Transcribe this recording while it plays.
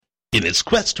In its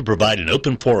quest to provide an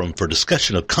open forum for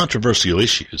discussion of controversial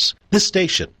issues, this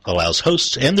station allows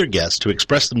hosts and their guests to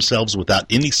express themselves without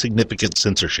any significant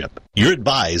censorship. You're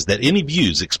advised that any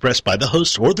views expressed by the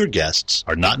hosts or their guests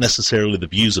are not necessarily the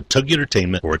views of Tug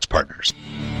Entertainment or its partners.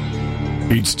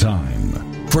 It's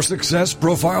time for Success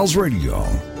Profiles Radio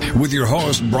with your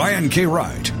host, Brian K.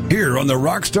 Wright, here on the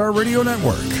Rockstar Radio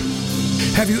Network.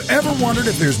 Have you ever wondered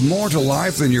if there's more to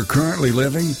life than you're currently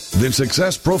living? Then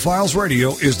Success Profiles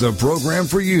Radio is the program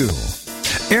for you.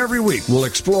 Every week, we'll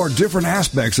explore different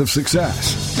aspects of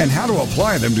success and how to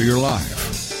apply them to your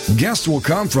life. Guests will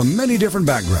come from many different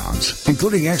backgrounds,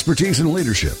 including expertise in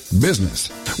leadership, business,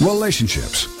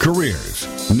 relationships, careers,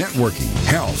 networking,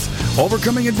 health,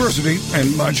 overcoming adversity,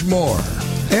 and much more.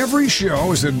 Every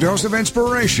show is a dose of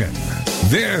inspiration.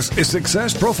 This is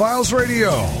Success Profiles Radio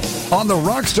on the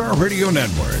Rockstar Radio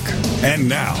Network. And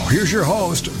now, here's your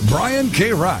host, Brian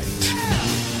K. Wright.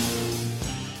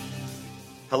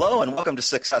 Hello and welcome to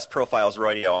Success Profiles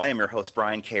Radio. I am your host,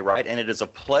 Brian K. Wright, and it is a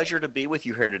pleasure to be with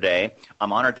you here today.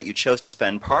 I'm honored that you chose to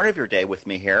spend part of your day with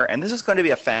me here, and this is going to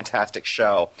be a fantastic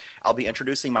show. I'll be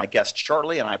introducing my guest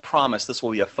shortly, and I promise this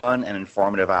will be a fun and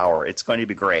informative hour. It's going to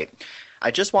be great. I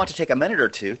just want to take a minute or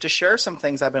two to share some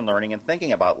things I've been learning and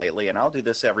thinking about lately, and I'll do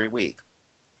this every week.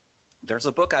 There's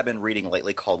a book I've been reading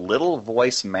lately called Little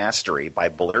Voice Mastery by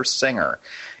Blair Singer.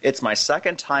 It's my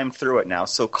second time through it now,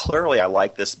 so clearly I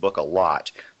like this book a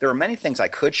lot. There are many things I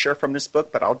could share from this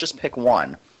book, but I'll just pick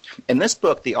one. In this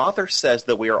book, the author says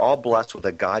that we are all blessed with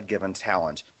a God-given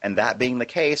talent, and that being the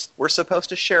case, we're supposed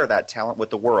to share that talent with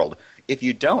the world. If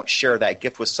you don't share that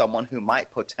gift with someone who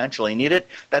might potentially need it,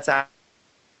 that's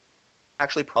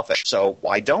actually selfish. So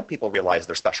why don't people realize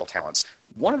their special talents?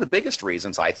 One of the biggest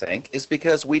reasons, I think, is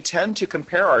because we tend to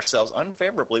compare ourselves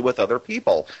unfavorably with other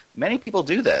people. Many people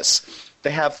do this. They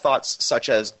have thoughts such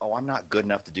as, oh, I'm not good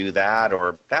enough to do that,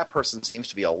 or that person seems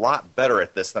to be a lot better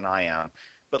at this than I am.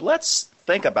 But let's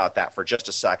think about that for just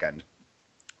a second.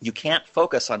 You can't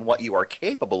focus on what you are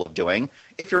capable of doing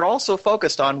if you're also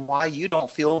focused on why you don't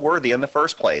feel worthy in the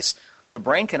first place. The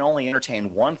brain can only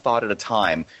entertain one thought at a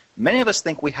time. Many of us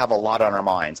think we have a lot on our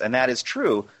minds, and that is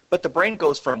true, but the brain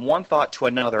goes from one thought to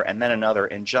another and then another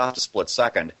in just a split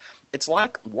second. It's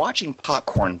like watching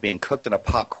popcorn being cooked in a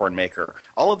popcorn maker.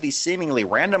 All of these seemingly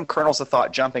random kernels of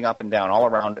thought jumping up and down all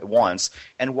around at once,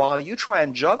 and while you try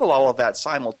and juggle all of that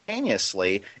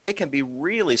simultaneously, it can be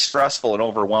really stressful and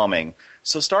overwhelming.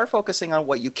 So start focusing on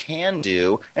what you can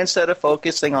do instead of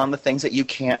focusing on the things that you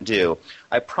can't do.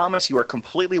 I promise you are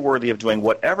completely worthy of doing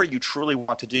whatever you truly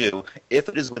want to do if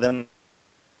it is within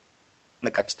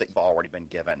the guts that you've already been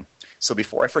given. So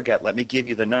before I forget, let me give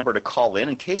you the number to call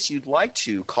in case you'd like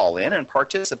to call in and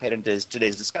participate in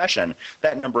today's discussion.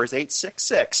 That number is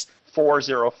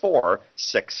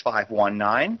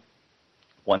 866-404-6519.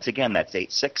 Once again, that's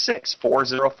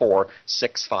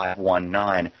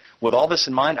 866-404-6519. With all this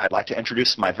in mind, I'd like to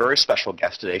introduce my very special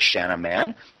guest today, Shanna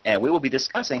Mann, and we will be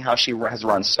discussing how she has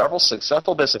run several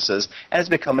successful businesses and has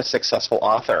become a successful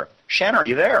author. Shanna, are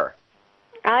you there?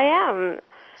 I am.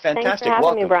 Fantastic. Thanks for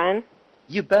having me, Brian.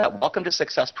 You bet. Welcome to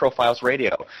Success Profiles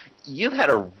Radio. You've had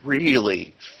a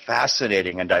really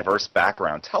fascinating and diverse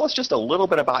background. Tell us just a little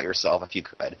bit about yourself, if you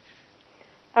could.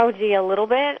 Oh, gee, a little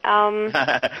bit?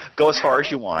 Go as far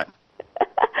as you want.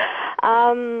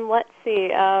 Let's see.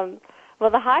 Well,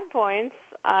 the high points,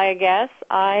 I guess,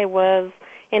 I was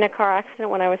in a car accident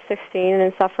when I was 16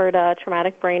 and suffered a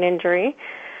traumatic brain injury.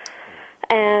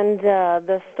 And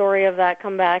the story of that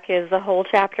comeback is a whole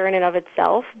chapter in and of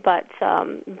itself, but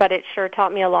it sure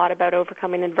taught me a lot about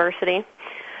overcoming adversity.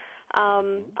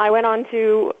 I went on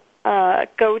to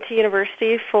go to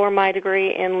university for my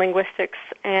degree in linguistics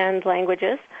and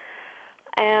languages.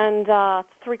 And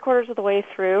 3/4 of the way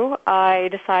through, I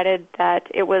decided that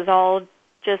it was all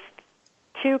just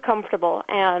too comfortable,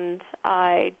 and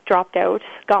I dropped out,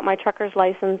 got my trucker's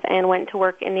license, and went to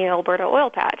work in the Alberta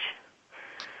oil patch.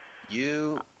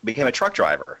 You became a truck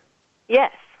driver.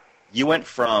 Yes. You went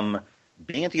from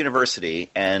being at the university,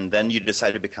 and then you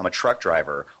decided to become a truck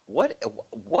driver.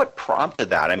 What prompted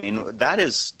that? I mean,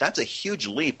 that's a huge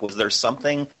leap. Was there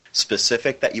something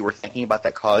specific that you were thinking about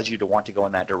that caused you to want to go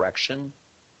in that direction?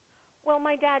 Well,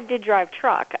 my dad did drive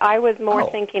truck. I was more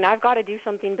thinking I've got to do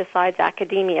something besides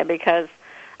academia because,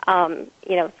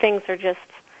 things are just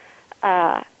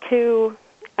I'm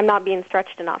not being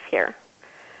stretched enough here.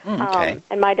 Okay.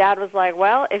 And my dad was like,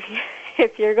 well,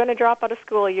 if you're going to drop out of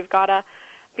school, you've got to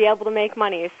be able to make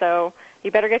money, so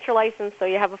you better get your license so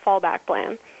you have a fallback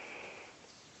plan.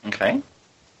 Okay.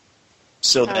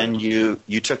 So then you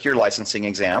took your licensing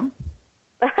exam?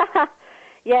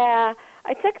 Yeah,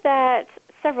 I took that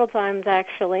several times,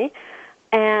 actually.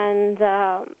 And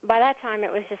by that time,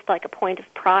 it was just like a point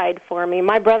of pride for me.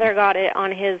 My brother got it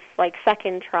on his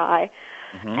second try,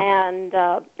 and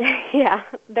yeah,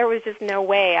 there was just no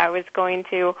way I was going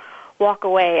to walk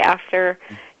away after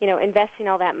investing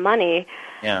all that money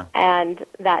and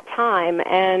that time,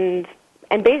 and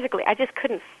basically I just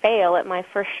couldn't fail at my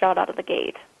first shot out of the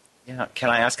gate. Yeah. Can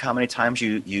I ask how many times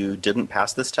you didn't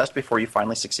pass this test before you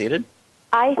finally succeeded?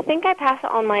 I think I passed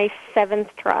it on my 7th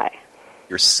try.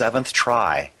 Your 7th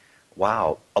try.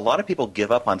 Wow. A lot of people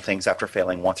give up on things after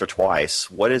failing once or twice.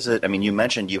 What is it? I mean, you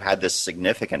mentioned you had this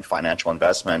significant financial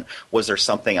investment. Was there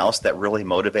something else that really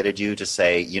motivated you to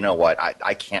say, you know what,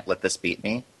 I can't let this beat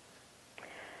me?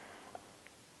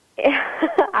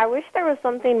 I wish there was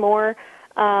something more,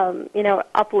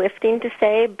 uplifting to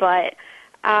say, but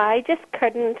I just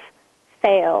couldn't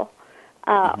fail.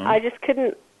 I just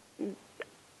couldn't.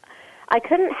 I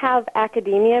couldn't have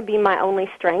academia be my only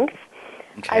strength.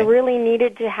 Okay. I really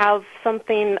needed to have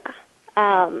something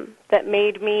that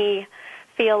made me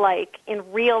feel like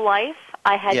in real life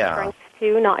I had strength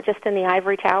too, not just in the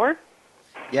ivory tower.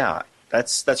 Yeah,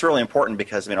 that's really important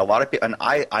because, I mean, a lot of people, and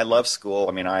I love school.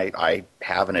 I mean, I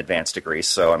have an advanced degree,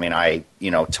 so, I mean, I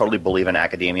totally believe in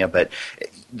academia, but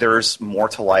there's more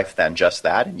to life than just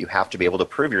that, and you have to be able to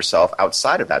prove yourself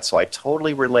outside of that. So I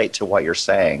totally relate to what you're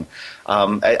saying.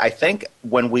 I think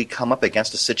when we come up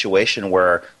against a situation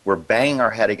where we're banging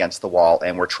our head against the wall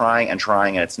and we're trying and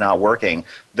it's not working,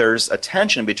 there's a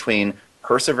tension between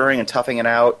persevering and toughing it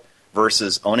out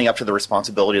versus owning up to the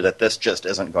responsibility that this just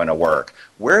isn't going to work.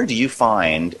 Where do you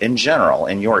find, in general,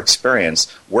 in your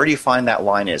experience, where do you find that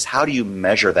line is? How do you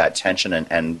measure that tension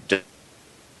and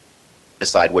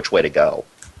decide which way to go?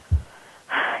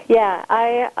 Yeah,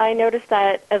 I noticed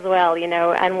that as well,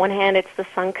 On one hand, it's the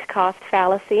sunk cost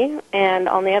fallacy, and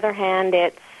on the other hand,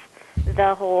 it's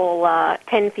the whole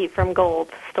 10 feet from gold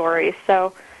story.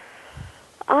 So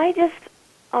I just,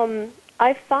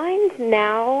 I find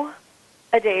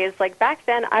nowadays, like back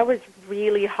then, I was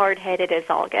really hard-headed as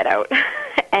all get out,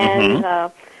 and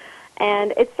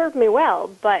it served me well,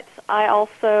 but I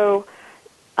also,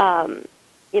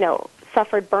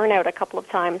 suffered burnout a couple of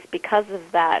times because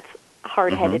of that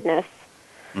hard-headedness.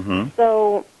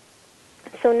 So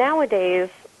nowadays,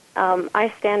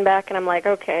 I stand back and I'm like,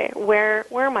 okay, where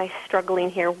am I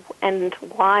struggling here, and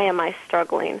why am I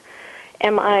struggling?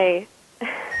 I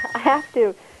have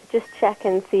to just check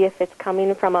and see if it's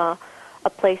coming from a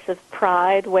place of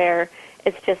pride where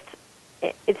it's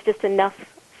just enough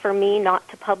for me not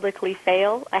to publicly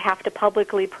fail. I have to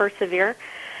publicly persevere,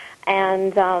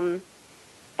 and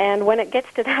when it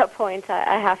gets to that point,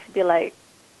 I have to be like,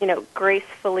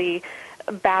 gracefully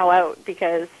bow out,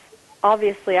 because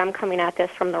obviously I'm coming at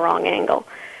this from the wrong angle.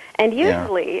 And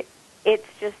usually it's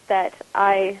just that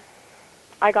I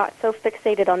got so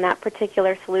fixated on that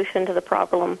particular solution to the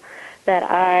problem that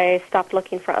I stopped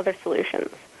looking for other solutions.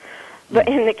 But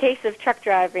in the case of truck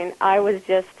driving, I was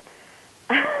just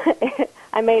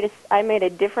I made a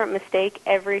different mistake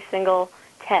every single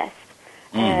test.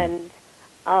 And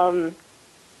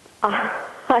I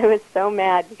was so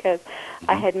mad because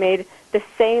I had made the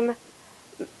same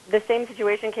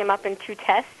situation came up in 2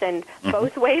 tests, and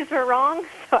both ways were wrong.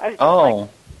 So I was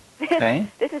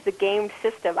this is a gamed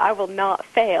system. I will not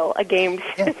fail a gamed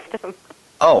system.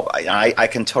 Oh, I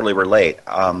can totally relate.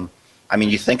 I mean,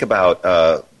 you think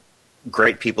about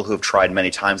great people who have tried many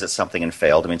times at something and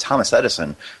failed. I mean, Thomas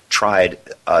Edison tried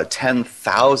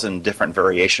 10,000 different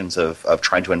variations of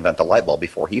trying to invent the light bulb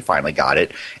before he finally got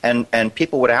it. And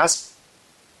people would ask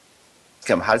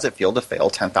him, how does it feel to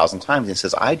fail 10,000 times? And he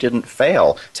says, I didn't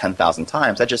fail 10,000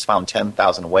 times. I just found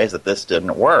 10,000 ways that this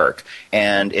didn't work.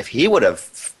 And if he would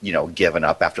have, given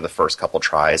up after the first couple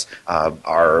tries,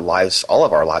 our lives, all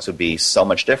of our lives would be so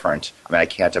much different. I mean, I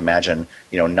can't imagine,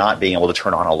 not being able to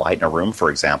turn on a light in a room,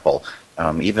 for example.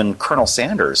 Even Colonel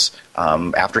Sanders,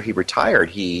 after he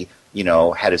retired, he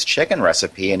had his chicken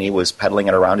recipe, and he was peddling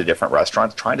it around to different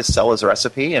restaurants trying to sell his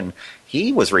recipe, and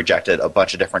he was rejected a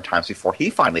bunch of different times before he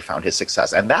finally found his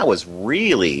success. And that was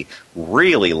really,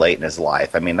 really late in his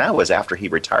life. I mean, that was after he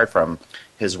retired from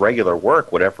his regular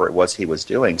work, whatever it was he was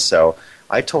doing. So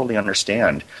I totally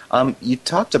understand. You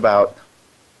talked about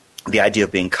the idea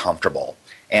of being comfortable.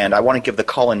 And I want to give the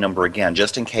call-in number again,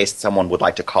 just in case someone would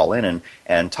like to call in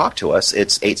and talk to us.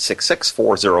 It's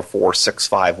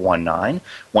 866-404-6519.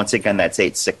 Once again, that's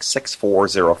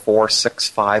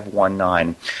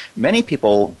 866-404-6519. Many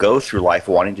people go through life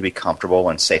wanting to be comfortable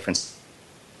and safe and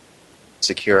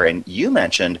secure. And you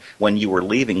mentioned when you were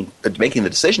making the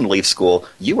decision to leave school,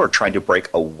 you were trying to break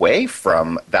away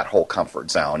from that whole comfort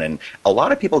zone. And a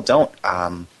lot of people don't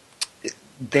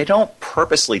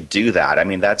purposely do that. I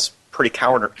mean, that's pretty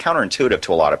counterintuitive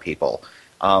to a lot of people.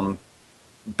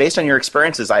 Based on your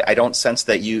experiences, I don't sense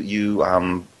that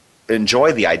you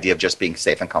enjoy the idea of just being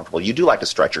safe and comfortable. You do like to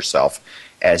stretch yourself,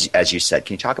 as you said.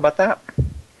 Can you talk about that?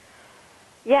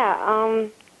 Yeah.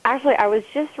 Actually, I was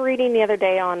just reading the other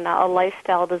day on a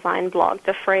lifestyle design blog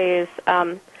the phrase,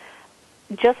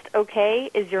 just okay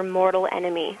is your mortal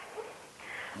enemy.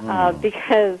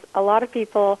 Because a lot of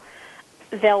people,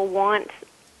 they'll want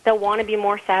to be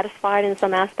more satisfied in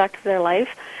some aspect of their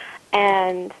life,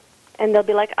 and they'll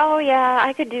be like, oh yeah,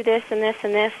 I could do this and this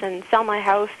and this and sell my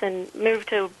house and move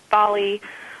to Bali,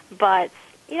 but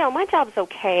my job's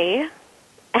okay.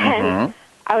 And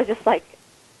I was just like,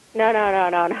 no,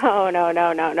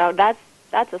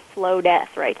 that's a slow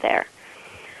death right there.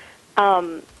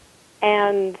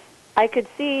 And I could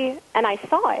see, and I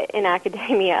saw it in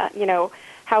academia,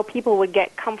 how people would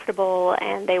get comfortable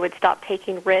and they would stop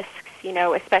taking risks,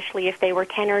 especially if they were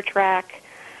tenure track.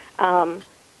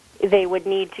 They would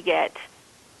need to get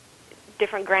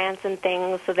different grants and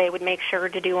things, so they would make sure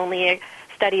to do only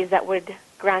studies that would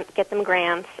get them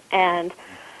grants. And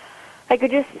I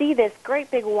could just see this great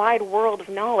big wide world of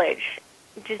knowledge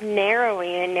just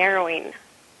narrowing and narrowing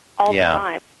all the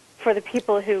time for the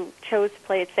people who chose to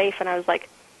play it safe. And I was like,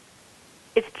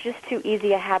 it's just too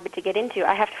easy a habit to get into.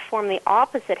 I have to form the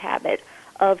opposite habit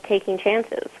of taking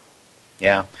chances.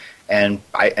 Yeah. And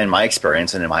in my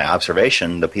experience and in my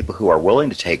observation, the people who are willing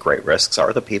to take great risks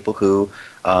are the people who,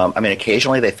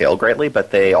 occasionally they fail greatly,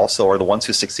 but they also are the ones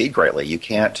who succeed greatly. You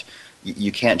can't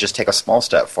just take a small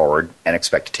step forward and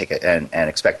expect to take it and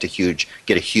expect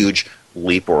get a huge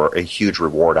leap or a huge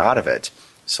reward out of it.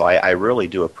 So I really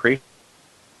do appreciate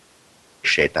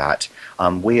that.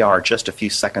 We are just a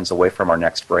few seconds away from our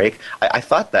next break. I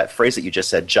thought that phrase that you just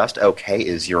said, just okay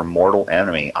is your mortal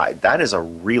enemy. That is a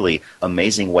really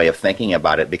amazing way of thinking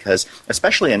about it, because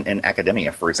especially in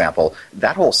academia, for example,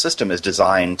 that whole system is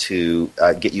designed to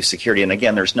get you security. And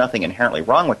again, there's nothing inherently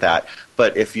wrong with that.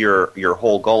 But if your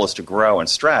whole goal is to grow and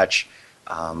stretch,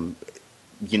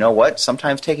 you know what?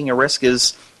 Sometimes taking a risk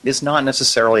is not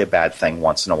necessarily a bad thing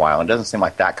once in a while. It doesn't seem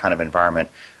like that kind of environment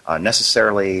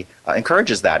necessarily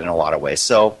encourages that in a lot of ways.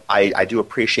 So I do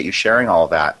appreciate you sharing all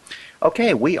of that.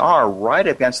 Okay, we are right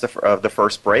against the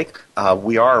first break.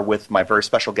 We are with my very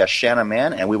special guest, Shanna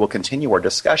Mann, and we will continue our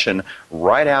discussion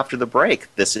right after the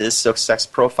break. This is Success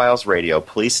Profiles Radio.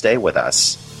 Please stay with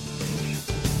us.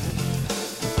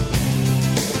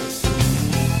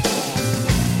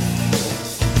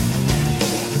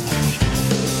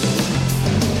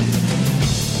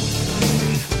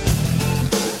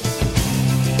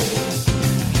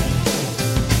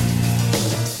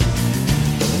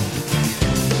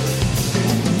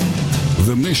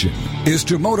 The mission is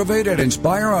to motivate and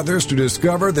inspire others to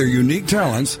discover their unique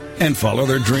talents and follow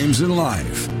their dreams in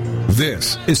life.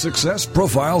 This is Success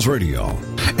Profiles Radio,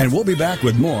 and we'll be back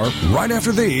with more right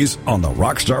after these on the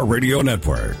Rockstar Radio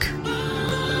Network.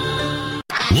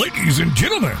 Ladies and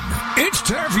gentlemen, it's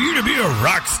time for you to be a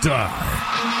rock star.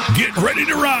 Get ready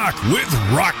to rock with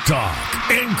Rock Talk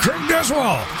and Craig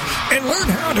Deswald, and learn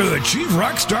how to achieve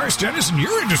rock star status in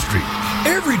your industry.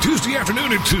 Every Tuesday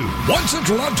afternoon at 2, 1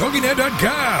 Central on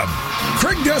TogiNet.com.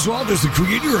 Craig Deswald is the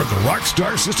creator of the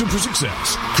Rockstar System for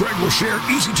Success. Craig will share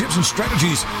easy tips and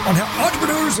strategies on how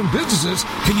entrepreneurs and businesses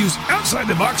can use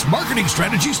outside-the-box marketing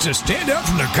strategies to stand out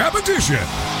from their competition.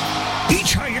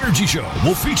 Each high-energy show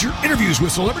will feature interviews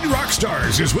with celebrity rock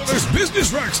stars as well as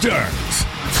business rock stars.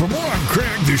 For more on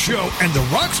Craig, the show, and the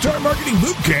Rockstar Marketing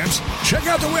Boot Camps, check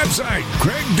out the website,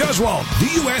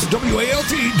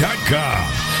 CraigDeswald.com,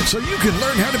 so you can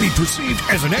learn how to be perceived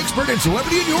as an expert and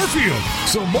celebrity in your field,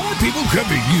 so more people come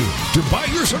to you to buy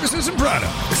your services and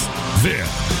products. Then,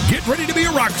 get ready to be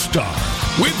a rock star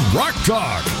with Rock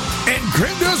Talk and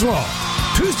Craig Deswald.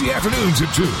 Tuesday afternoons at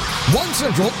 2, 1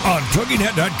 Central on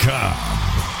TogiNet.com.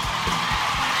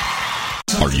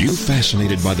 Are you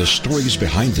fascinated by the stories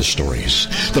behind the stories,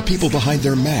 the people behind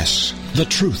their masks, the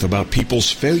truth about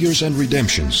people's failures and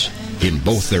redemptions in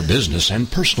both their business and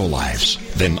personal lives?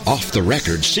 Then Off the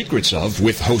Record Secrets Of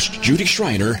with host Judy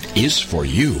Schreiner is for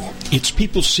you. It's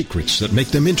people's secrets that make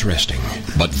them interesting,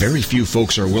 but very few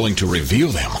folks are willing to reveal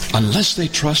them unless they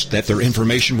trust that their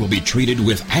information will be treated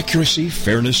with accuracy,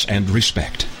 fairness, and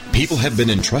respect. People have been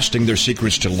entrusting their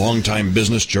secrets to longtime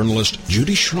business journalist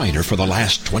Judy Schreiner for the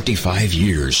last 25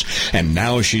 years, and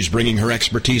now she's bringing her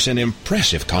expertise and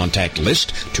impressive contact list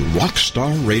to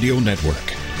Rockstar Radio Network.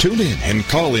 Tune in and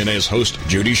call in as host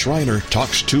Judy Schreiner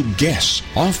talks to guests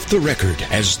off the record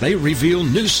as they reveal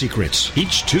new secrets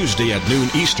each Tuesday at noon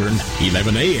Eastern,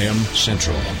 11 a.m.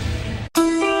 Central.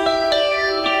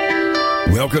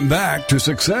 Welcome back to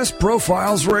Success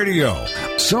Profiles Radio.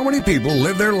 So many people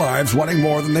live their lives wanting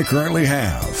more than they currently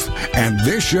have. And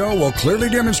this show will clearly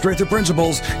demonstrate the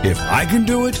principles, if I can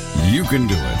do it, you can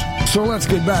do it. So let's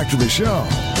get back to the show.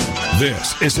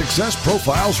 This is Success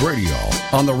Profiles Radio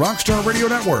on the Rockstar Radio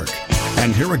Network.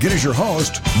 And here again is your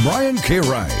host, Brian K.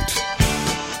 Wright.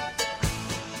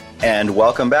 And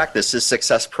welcome back. This is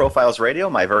Success Profiles Radio.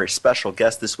 My very special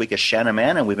guest this week is Shanna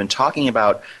Mann, and we've been talking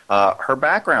about her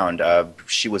background.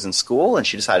 She was in school, and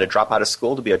she decided to drop out of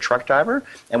school to be a truck driver.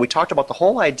 And we talked about the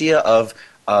whole idea of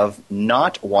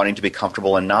not wanting to be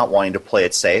comfortable and not wanting to play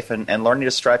it safe and learning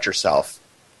to stretch yourself.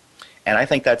 And I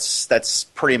think that's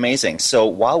pretty amazing. So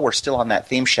while we're still on that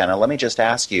theme, Shanna, let me just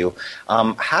ask you,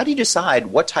 how do you decide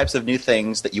what types of new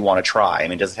things that you want to try? I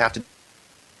mean, does it have to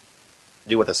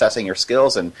do with assessing your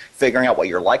skills and figuring out what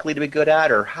you're likely to be good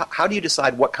at, or how do you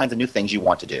decide what kinds of new things you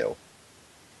want to do?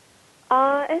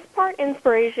 It's part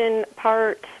inspiration,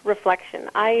 part reflection.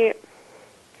 I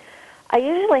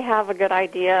usually have a good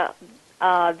idea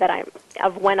of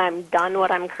when I'm done what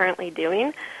I'm currently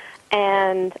doing,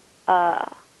 and an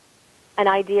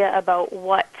idea about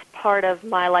what part of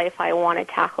my life I want to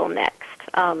tackle next.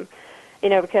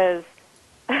 Because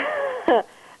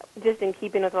just in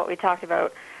keeping with what we talked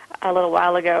about a little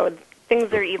while ago,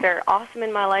 things are either awesome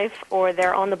in my life or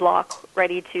they're on the block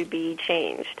ready to be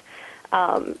changed.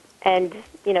 And,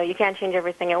 you can't change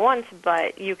everything at once,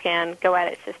 but you can go at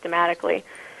it systematically.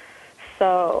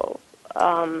 So,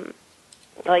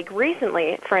 like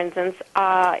recently, for instance,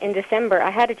 in December, I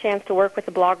had a chance to work with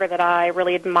a blogger that I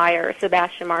really admire,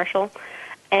 Sebastian Marshall,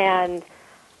 and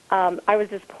I was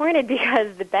disappointed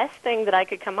because the best thing that I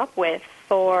could come up with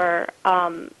for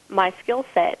my skill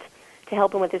set to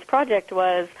help him with his project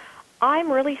was, I'm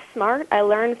really smart, I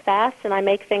learn fast, and I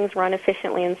make things run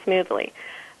efficiently and smoothly.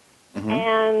 Mm-hmm.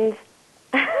 And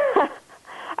I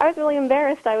was really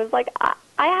embarrassed. I was like, I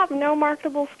have no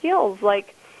marketable skills.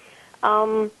 Like,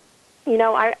 it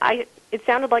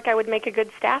sounded like I would make a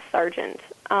good staff sergeant,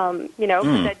 because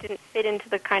that didn't fit into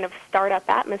the kind of startup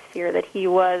atmosphere that he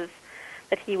was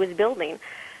building.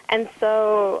 And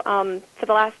so for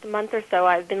the last month or so,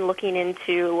 I've been looking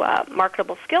into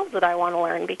marketable skills that I want to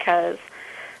learn because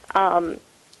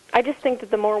I just think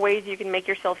that the more ways you can make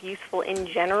yourself useful in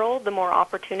general, the more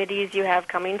opportunities you have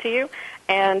coming to you.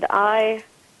 And I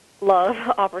love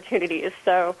opportunities.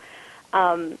 So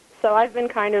I've been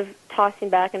kind of tossing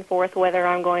back and forth whether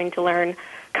I'm going to learn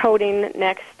coding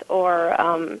next or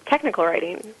technical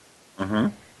writing. Mm-hmm.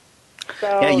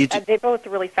 So they both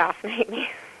really fascinate me.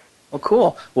 Well,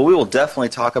 cool. Well, we will definitely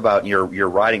talk about your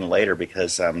writing later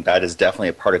because that is definitely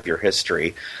a part of your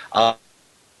history.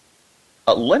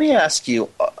 Let me ask you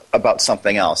about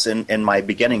something else. In my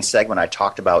beginning segment, I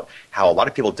talked about how a lot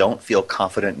of people don't feel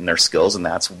confident in their skills, and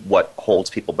that's what holds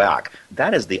people back.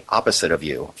 That is the opposite of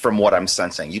you, from what I'm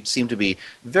sensing. You seem to be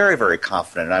very, very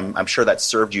confident, and I'm sure that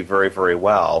served you very, very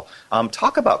well.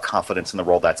 Talk about confidence and the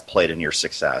role that's played in your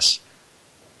success.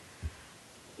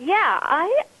 Yeah,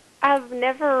 I've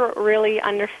never really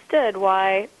understood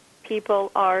why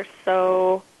people are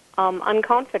so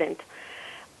unconfident.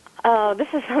 This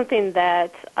is something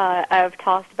that I've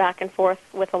tossed back and forth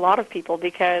with a lot of people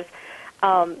because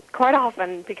quite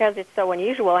often, because it's so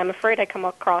unusual, I'm afraid I come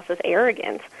across as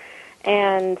arrogant.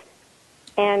 And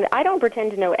I don't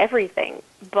pretend to know everything,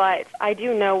 but I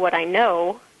do know what I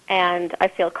know, and I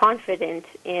feel confident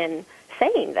in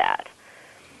saying that.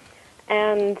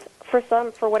 And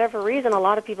for whatever reason, a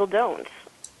lot of people don't.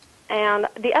 And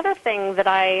the other thing that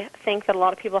I think that a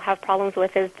lot of people have problems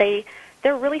with is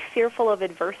they're really fearful of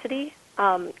adversity.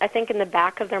 I think in the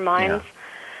back of their minds,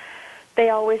 they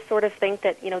always sort of think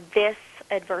that, this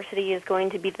adversity is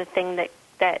going to be the thing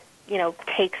that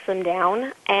takes them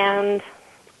down. And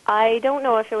I don't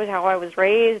know if it was how I was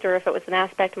raised or if it was an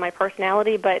aspect of my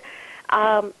personality, but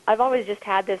I've always just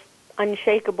had this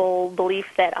unshakable belief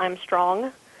that I'm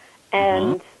strong,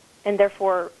 and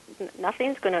therefore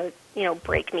nothing's going to,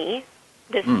 break me.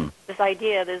 This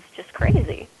idea is just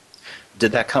crazy.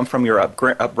 Did that come from your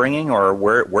upbringing, or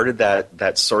where did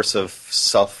that source of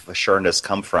self-assuredness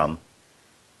come from?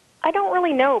 I don't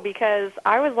really know, because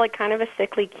I was like kind of a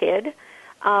sickly kid.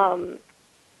 I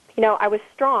was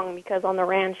strong because on the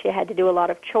ranch you had to do a lot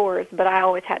of chores, but I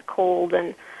always had cold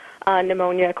and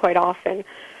pneumonia quite often.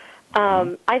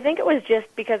 I think it was just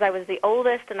because I was the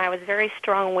oldest and I was very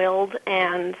strong-willed,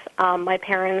 and my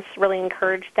parents really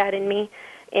encouraged that in me,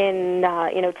 in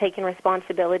taking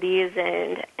responsibilities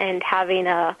and having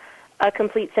a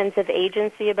complete sense of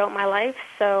agency about my life.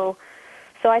 So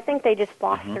I think they just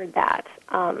fostered that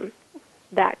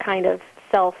kind of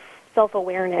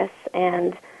self-awareness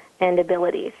and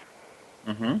abilities.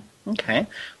 Okay.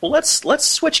 Well, let's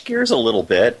switch gears a little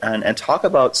bit and talk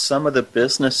about some of the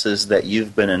businesses that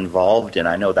you've been involved in.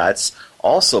 I know that's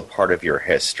also part of your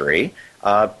history.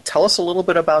 Tell us a little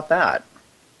bit about that.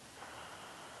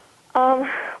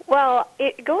 Well,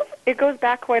 it goes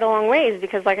back quite a long ways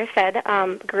because, like I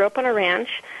said, grew up on a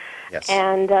ranch, Yes.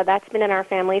 and that's been in our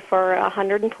family for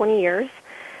 120 years.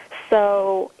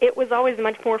 So it was always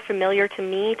much more familiar to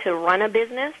me to run a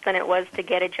business than it was to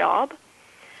get a job.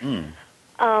 Mm.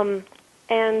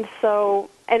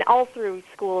 And all through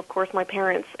school, of course, my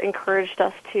parents encouraged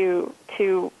us to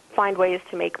find ways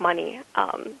to make money.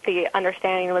 The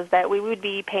understanding was that we would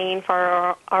be paying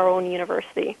for our own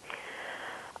university.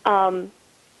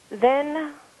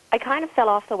 Then I kind of fell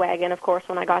off the wagon, of course,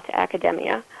 when I got to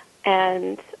academia.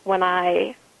 And when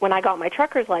I got my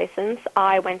trucker's license,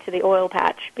 I went to the oil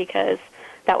patch because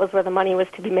that was where the money was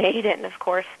to be made. And, of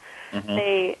course,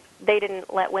 they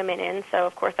didn't let women in, so,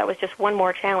 of course, that was just one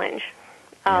more challenge.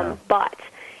 But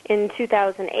in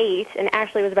 2008, and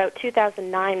actually it was about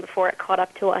 2009 before it caught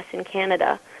up to us in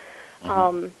Canada,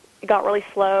 it got really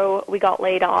slow. We got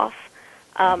laid off.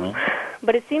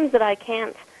 But it seems that I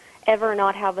can't ever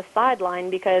not have a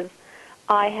sideline because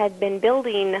I had been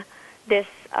building this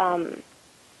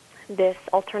this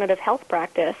alternative health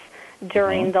practice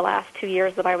during the last 2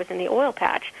 years that I was in the oil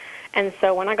patch. And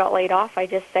so when I got laid off, I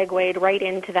just segued right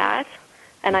into that,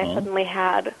 and I suddenly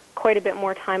had quite a bit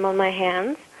more time on my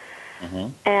hands.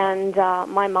 And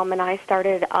my mom and I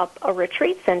started up a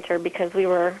retreat center because we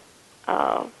were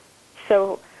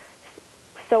so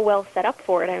well set up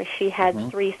for it. I mean, she had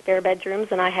 3 spare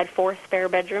bedrooms, and I had 4 spare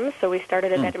bedrooms, so we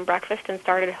started a bed and breakfast and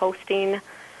started hosting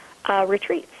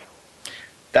retreats.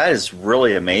 That is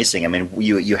really amazing. I mean,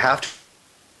 you have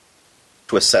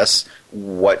to assess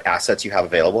what assets you have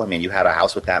available. I mean, you had a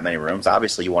house with that many rooms.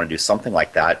 Obviously, you want to do something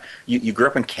like that. You grew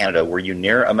up in Canada. Were you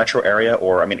near a metro area?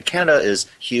 Or, I mean, Canada is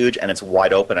huge and it's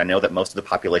wide open. I know that most of the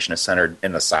population is centered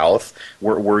in the south.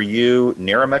 Were you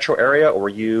near a metro area, or were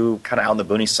you kind of out in the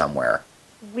boonies somewhere?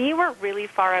 We were really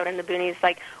far out in the boonies.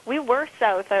 Like, we were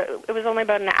south. It was only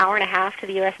about an hour and a half to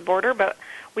the U.S. border, but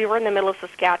we were in the middle of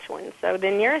Saskatchewan. So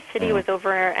the nearest city was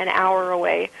over an hour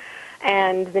away.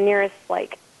 And the nearest,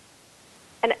 like,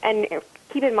 and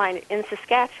keep in mind, in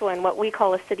Saskatchewan, what we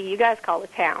call a city, you guys call a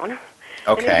town.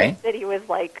 Okay. The nearest city was,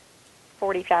 like,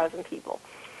 40,000 people.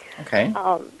 Okay.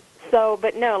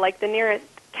 But no, like, the nearest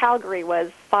Calgary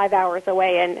was 5 hours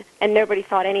away, and nobody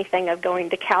thought anything of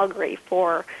going to Calgary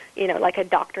for, like a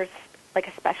doctor's, like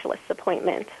a specialist's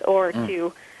appointment or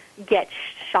to get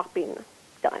shopping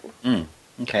done.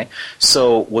 Okay.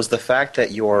 So was the fact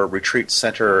that your retreat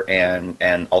center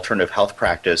and alternative health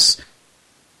practice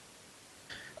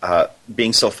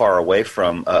being so far away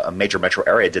from a major metro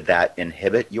area, did that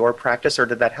inhibit your practice, or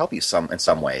did that help you in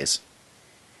some ways?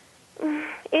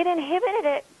 It inhibited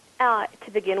it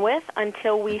to begin with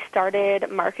until we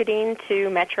started marketing to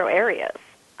metro areas,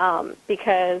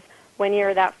 because when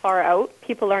you're that far out,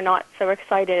 people are not so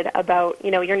excited about,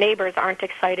 your neighbors aren't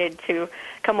excited to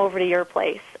come over to your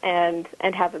place and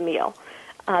have a meal.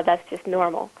 That's just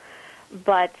normal.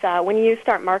 But when you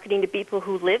start marketing to people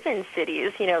who live in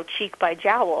cities, cheek by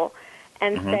jowl,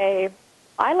 and say,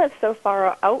 I live so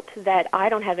far out that I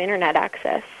don't have internet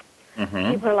access,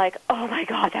 people are like, oh, my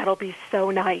God, that'll be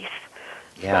so nice.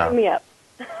 Yeah. Sign me up.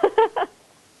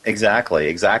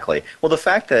 Exactly. Well, the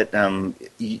fact that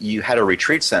you had a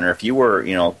retreat center, if you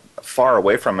were, far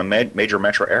away from a major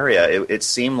metro area, it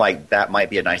seemed like that might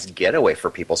be a nice getaway for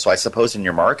people. So I suppose in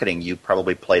your marketing, you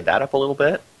probably played that up a little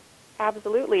bit?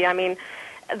 Absolutely. I mean,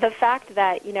 the fact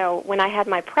that, when I had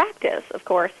my practice, of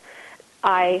course,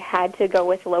 I had to go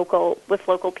with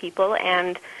local people.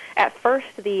 And at first,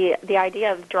 the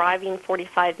idea of driving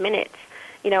 45 minutes,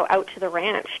 out to the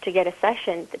ranch to get a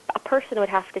session, a person would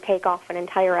have to take off an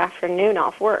entire afternoon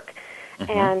off work.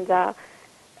 And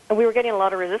we were getting a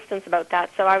lot of resistance about that.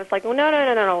 So I was like, well,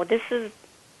 no. This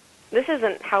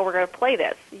isn't how we're going to play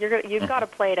this. You've got to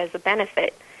play it as a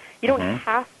benefit. You don't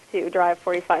have to drive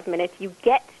 45 minutes. You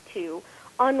get to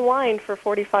unwind for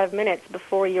 45 minutes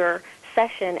before your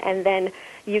session, and then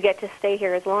you get to stay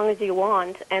here as long as you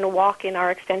want and walk in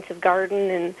our extensive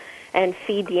garden and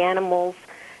feed the animals,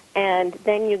 and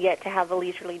then you get to have a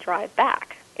leisurely drive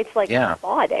back. It's like a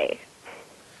spa day.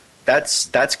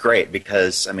 That's great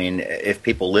because, I mean, if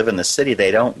people live in the city,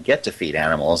 they don't get to feed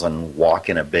animals and walk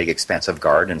in a big, expansive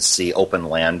garden and see open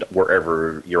land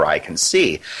wherever your eye can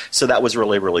see. So that was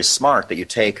really, really smart that you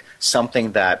take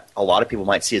something that a lot of people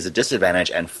might see as a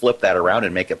disadvantage and flip that around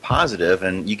and make it positive,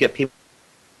 and you get people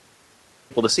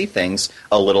to see things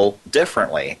a little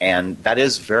differently. And that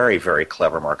is very, very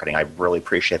clever marketing. I really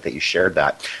appreciate that you shared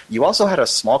that. You also had a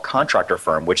small contractor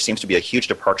firm, which seems to be a huge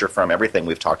departure from everything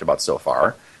we've talked about so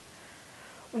far.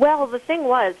 Well, the thing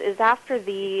is after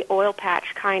the oil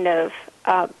patch kind of,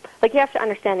 you have to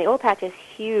understand the oil patch is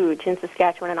huge in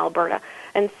Saskatchewan and Alberta.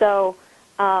 And so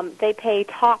they pay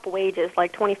top wages,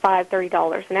 like $25,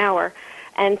 $30 an hour.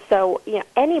 And so,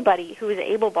 anybody who was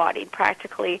able-bodied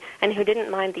practically and who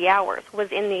didn't mind the hours was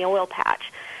in the oil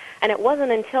patch. And it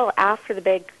wasn't until after the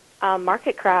big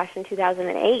market crash in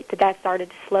 2008 that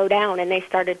started to slow down, and they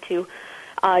started to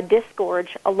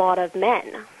disgorge a lot of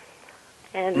men.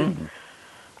 And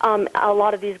a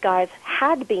lot of these guys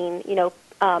had been,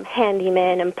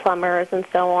 handymen and plumbers and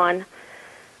so on,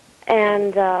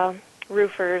 and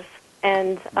roofers.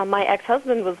 And my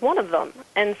ex-husband was one of them.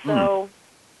 And so...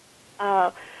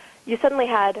 you suddenly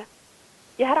had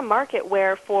a market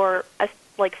where for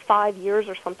 5 years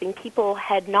or something, people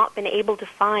had not been able to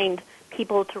find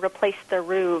people to replace their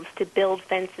roofs, to build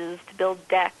fences, to build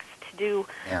decks, to do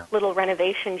little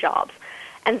renovation jobs.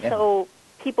 And so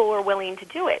people were willing to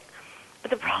do it. But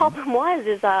the problem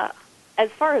is as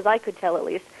far as I could tell at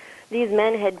least, these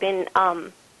men had been,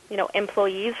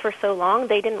 employees for so long,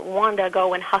 they didn't want to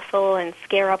go and hustle and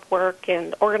scare up work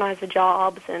and organize the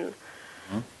jobs and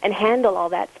handle all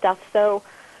that stuff. So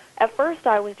at first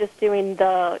I was just doing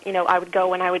I would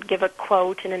go and I would give a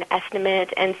quote and an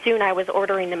estimate, and soon I was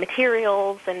ordering the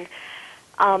materials. And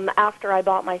after I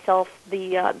bought myself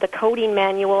the coding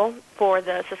manual for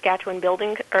the Saskatchewan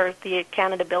building, or the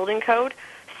Canada Building Code,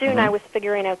 soon I was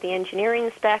figuring out the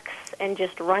engineering specs and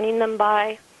just running them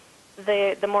by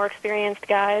the more experienced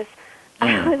guys.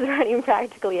 I was running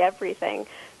practically everything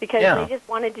because they just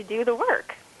wanted to do the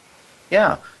work.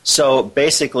 Yeah. So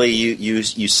basically,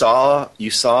 you saw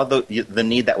the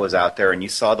need that was out there, and you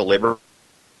saw the labor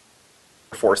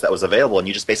force that was available, and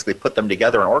you just basically put them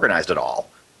together and organized it all.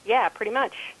 Yeah, pretty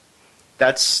much.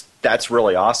 That's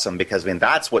really awesome, because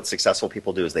that's what successful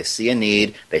people do: is they see a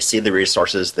need, they see the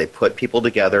resources, they put people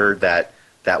together that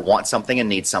want something and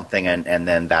need something, and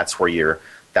then that's where your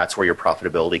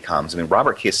profitability comes.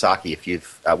 Robert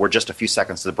Kiyosaki, we're just a few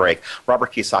seconds to the break,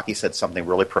 Robert Kiyosaki said something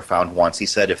really profound once. He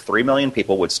said, if 3 million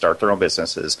people would start their own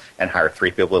businesses and hire 3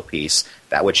 people apiece,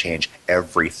 that would change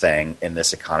everything in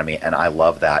this economy, and I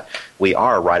love that. We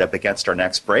are right up against our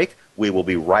next break. We will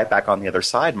be right back on the other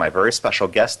side. My very special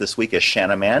guest this week is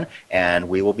Shanna Mann, and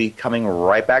we will be coming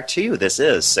right back to you. This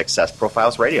is Success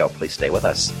Profiles Radio. Please stay with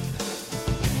us.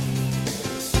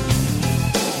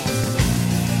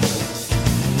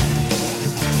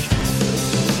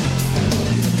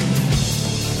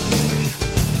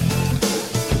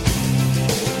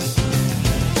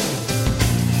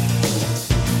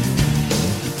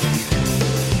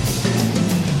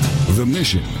 The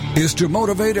mission is to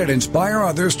motivate and inspire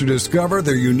others to discover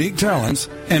their unique talents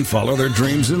and follow their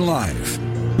dreams in life.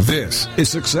 This is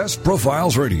Success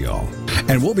Profiles Radio,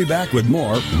 and we'll be back with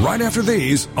more right after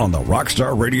these on the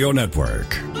Rockstar Radio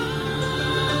Network.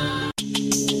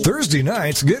 Thursday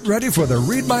nights, get ready for the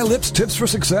Read My Lips Tips for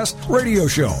Success radio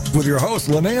show with your host,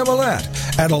 Linnea Millette,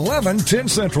 at 11:10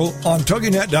 Central on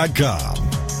TogiNet.com.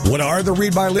 What are the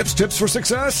Read My Lips Tips for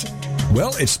Success?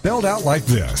 Well, it's spelled out like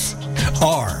this.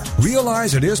 R,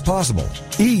 realize it is possible.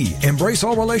 E, embrace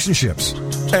all relationships.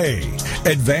 A,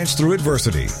 advance through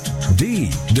adversity.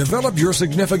 D, develop your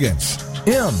significance.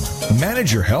 M,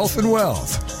 manage your health and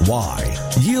wealth. Y,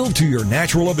 yield to your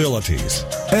natural abilities.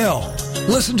 L,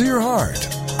 listen to your heart.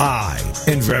 I,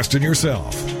 invest in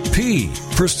yourself. P,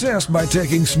 persist by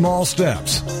taking small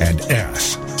steps. And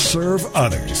S, serve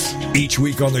others. Each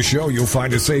week on the show, you'll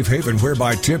find a safe haven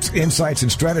whereby tips, insights,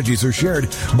 and strategies are shared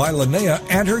by Linnea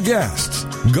and her guests.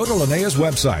 Go to Linnea's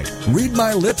website,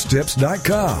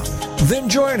 readmylipstips.com. Then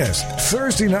join us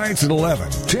Thursday nights at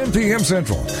 10 p.m.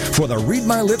 Central for the Read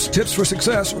My Lips Tips for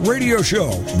Success radio show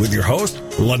with your host,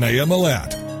 Linnea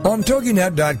Millette, on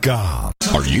TogiNet.com.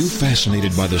 Are you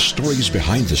fascinated by the stories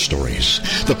behind the stories,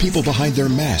 the people behind their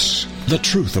masks, the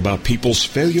truth about people's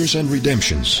failures and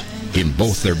redemptions in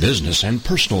both their business and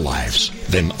personal lives?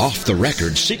 Then Off the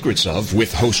Record Secrets of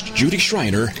with host Judy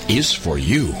Schreiner is for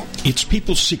you. It's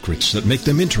people's secrets that make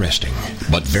them interesting,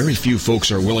 but very few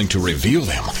folks are willing to reveal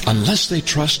them unless they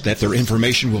trust that their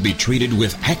information will be treated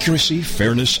with accuracy,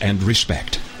 fairness, and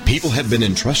respect. People have been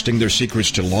entrusting their secrets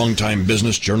to longtime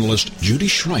business journalist Judy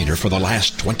Schreiner for the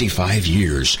last 25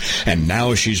 years, and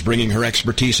now she's bringing her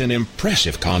expertise and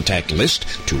impressive contact list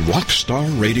to Rockstar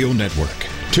Radio Network.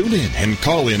 Tune in and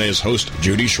call in as host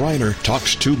Judy Schreiner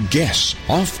talks to guests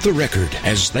off the record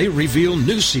as they reveal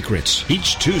new secrets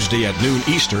each Tuesday at noon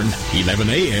Eastern, 11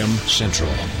 a.m.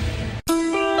 Central.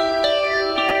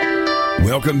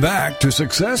 Welcome back to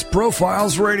Success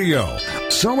Profiles Radio.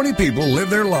 So many people live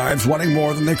their lives wanting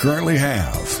more than they currently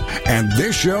have. And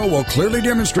this show will clearly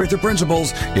demonstrate the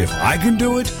principles, if I can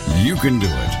do it, you can do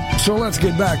it. So let's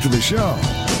get back to the show.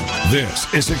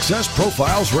 This is Success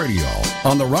Profiles Radio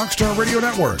on the Rockstar Radio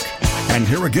Network. And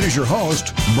here again is your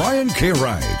host, Brian K.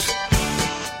 Wright.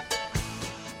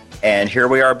 And here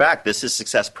we are back. This is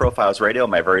Success Profiles Radio.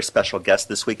 My very special guest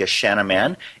this week is Shanna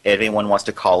Mann. If anyone wants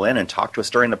to call in and talk to us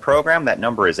during the program, that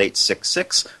number is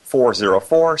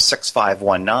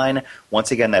 866-404-6519.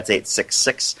 Once again, that's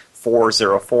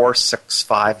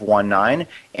 866-404-6519.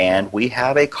 And we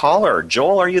have a caller.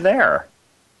 Joel, are you there?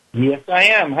 Yes, I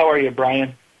am. How are you,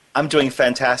 Brian? I'm doing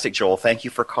fantastic, Joel. Thank you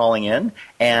for calling in.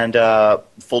 And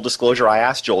full disclosure, I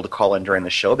asked Joel to call in during the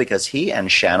show because he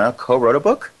and Shanna co-wrote a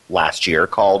book last year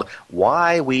called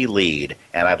Why We Lead.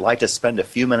 And I'd like to spend a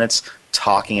few minutes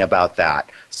talking about that.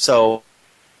 So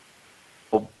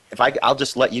I'll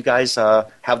just let you guys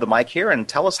have the mic here and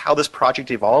tell us how this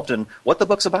project evolved and what the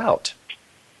book's about.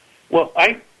 Well,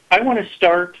 I want to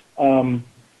start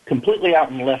completely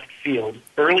out in left field.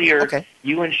 Earlier,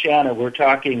 You and Shanna were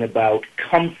talking about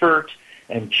comfort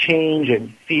and change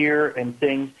and fear and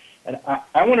things. And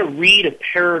I want to read a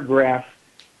paragraph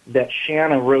that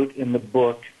Shanna wrote in the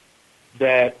book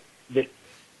that it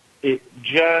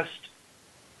just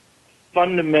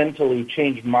fundamentally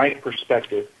changed my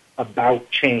perspective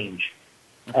about change.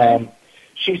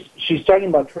 She's talking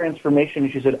about transformation,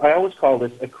 and she said, I always call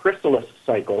this a chrysalis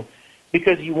cycle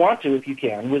because you want to, if you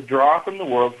can, withdraw from the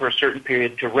world for a certain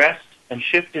period to rest and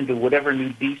shift into whatever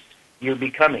new beast you're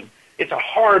becoming. It's a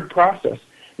hard process.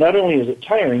 Not only is it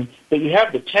tiring, but you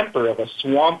have the temper of a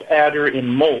swamp adder in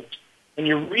molt, and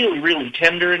you're really, really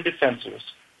tender and defenseless.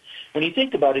 When you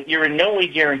think about it, you're in no way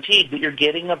guaranteed that you're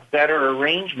getting a better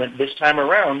arrangement this time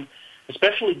around,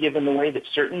 especially given the way that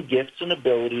certain gifts and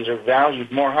abilities are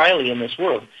valued more highly in this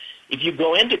world. If you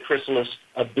go into chrysalis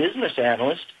a business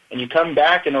analyst and you come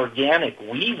back an organic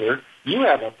weaver, you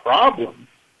have a problem.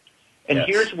 And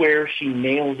here's where she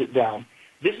nails it down.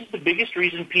 This is the biggest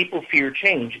reason people fear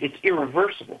change. It's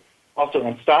irreversible, also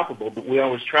unstoppable, but we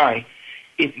always try.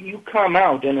 If you come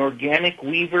out an organic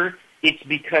weaver, it's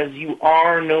because you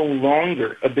are no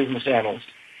longer a business analyst.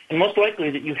 And most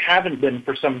likely that you haven't been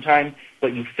for some time,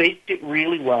 but you faked it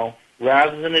really well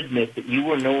rather than admit that you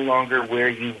were no longer where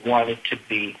you wanted to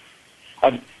be.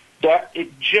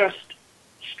 It just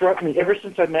struck me, ever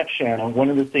since I met Shanna, one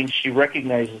of the things she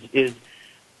recognizes is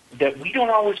that we don't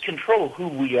always control who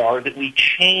we are, that we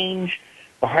change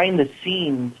behind the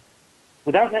scenes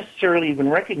without necessarily even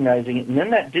recognizing it. And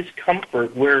then that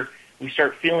discomfort where we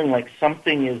start feeling like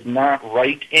something is not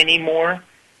right anymore.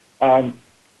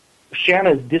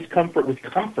 Shanna's discomfort with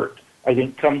comfort, I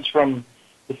think, comes from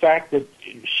the fact that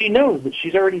she knows that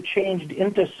she's already changed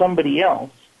into somebody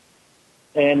else,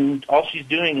 and all she's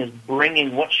doing is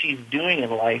bringing what she's doing in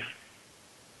life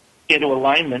into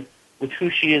alignment with who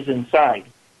she is inside.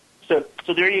 So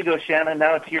there you go, Shanna.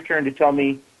 Now it's your turn to tell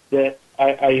me that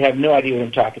I have no idea what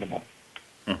I'm talking about.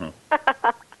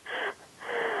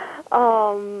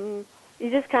 You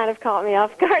just kind of caught me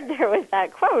off guard there with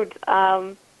that quote.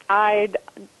 I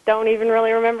don't even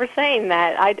really remember saying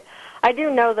that. I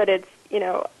do know that it's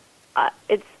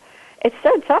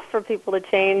so tough for people to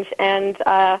change, and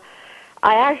I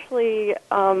actually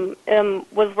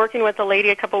was working with a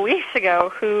lady a couple weeks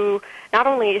ago who not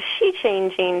only is she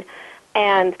changing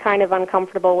and kind of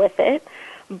uncomfortable with it,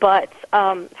 but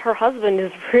her husband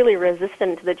is really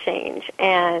resistant to the change,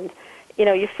 and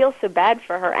you feel so bad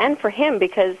for her and for him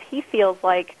because he feels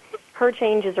like her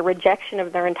change is a rejection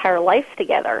of their entire life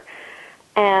together.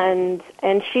 And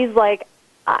she's like,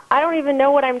 I don't even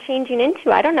know what I'm changing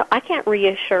into. I don't know. I can't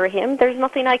reassure him. There's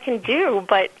nothing I can do,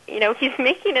 but, he's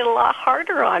making it a lot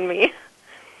harder on me.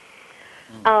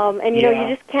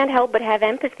 You just can't help but have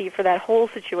empathy for that whole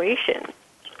situation.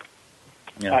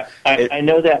 Yeah. I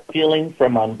know that feeling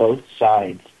from on both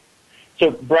sides.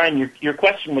 So, Brian, your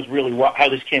question was really how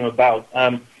this came about.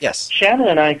 Yes. Shanna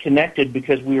and I connected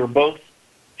because we were both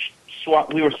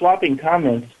swapping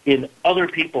comments in other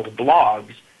people's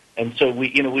blogs, and so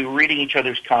we were reading each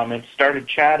other's comments, started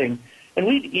chatting, and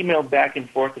we'd emailed back and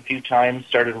forth a few times,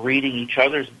 started reading each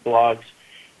other's blogs,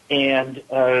 and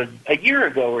a year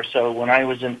ago or so, when I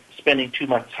was spending 2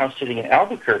 months house sitting in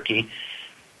Albuquerque,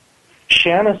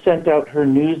 Shanna sent out her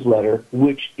newsletter,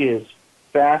 which is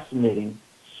fascinating,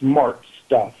 smart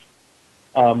stuff.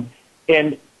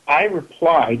 And I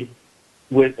replied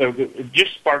with, it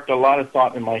just sparked a lot of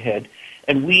thought in my head.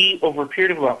 And we, over a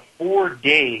period of about 4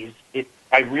 days,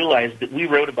 I realized that we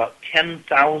wrote about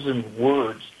 10,000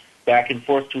 words back and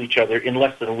forth to each other in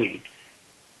less than a week.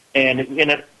 And in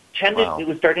it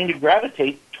was starting to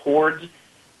gravitate towards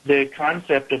the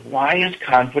concept of why is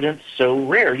confidence so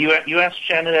rare? You asked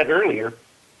Shanna that earlier.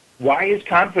 Why is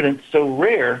confidence so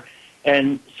rare?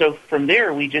 And so from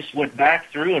there, we just went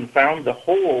back through and found the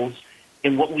holes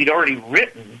in what we'd already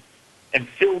written and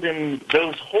filled in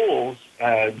those holes,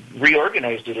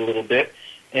 reorganized it a little bit,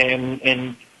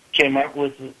 and came up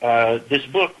with this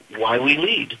book, Why We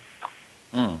Lead.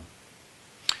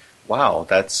 Wow,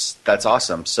 that's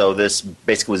awesome. So this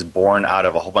basically was born out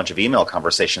of a whole bunch of email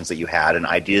conversations that you had and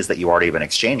ideas that you already been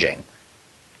exchanging.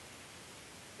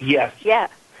 Yes. Yeah.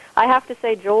 I have to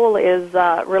say Joel is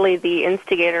really the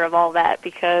instigator of all that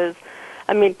because,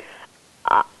 I mean,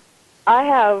 I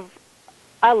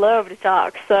love to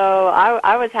talk, so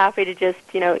I was happy to just,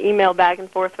 email back and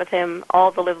forth with him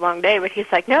all the live long day, but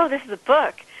he's like, no, this is a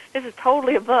book. This is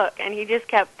totally a book, and he just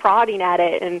kept prodding at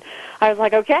it, and I was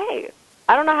like, okay,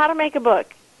 I don't know how to make a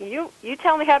book. You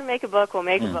tell me how to make a book, we'll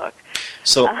make a book.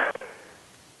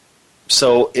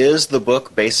 So is the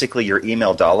book basically your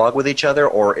email dialogue with each other,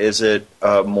 or is it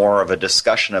more of a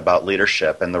discussion about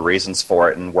leadership and the reasons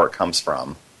for it and where it comes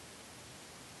from?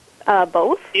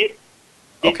 Both.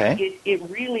 Okay. It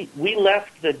really, we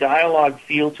left the dialogue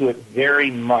feel to it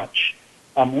very much.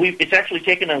 It's actually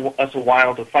taken us a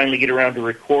while to finally get around to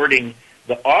recording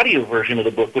the audio version of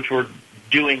the book, which we're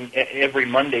doing every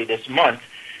Monday this month,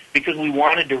 because we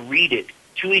wanted to read it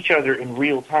to each other in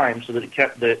real time so that it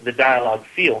kept the dialogue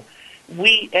feel.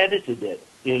 We edited it.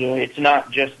 It's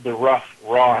not just the rough,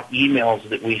 raw emails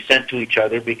that we sent to each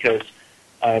other because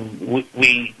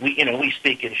we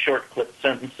speak in short, clipped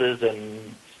sentences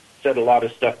and said a lot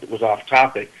of stuff that was off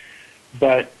topic.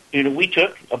 But we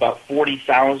took about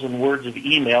 40,000 words of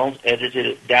emails, edited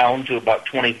it down to about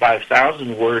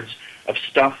 25,000 words of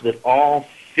stuff that all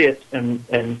fit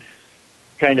and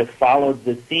kind of followed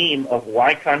the theme of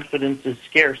why confidence is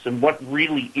scarce and what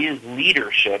really is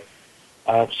leadership.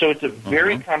 So it's a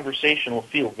very conversational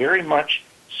feel, very much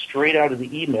straight out of the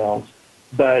emails,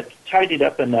 but tidied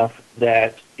up enough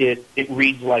that it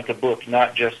reads like a book,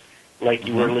 not just like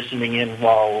you were listening in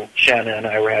while Shanna and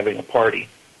I were having a party.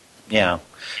 Yeah,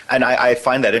 and I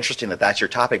find that interesting that that's your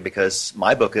topic because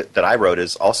my book that I wrote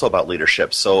is also about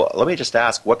leadership. So let me just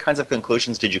ask, what kinds of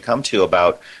conclusions did you come to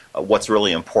about what's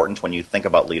really important when you think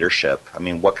about leadership? I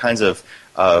mean, what kinds of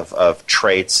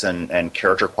traits and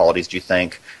character qualities do you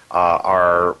think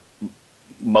are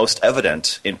most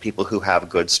evident in people who have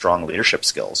good, strong leadership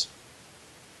skills?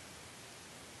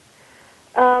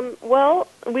 Well,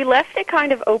 we left it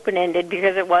kind of open-ended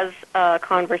because it was a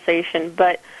conversation,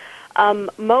 but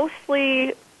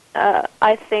mostly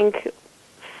I think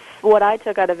what I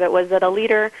took out of it was that a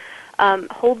leader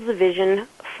holds the vision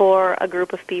for a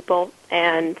group of people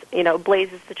and,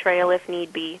 blazes the trail if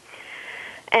need be.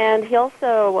 And he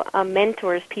also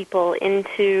mentors people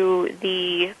into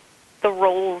the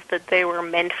roles that they were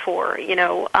meant for,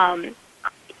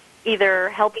 either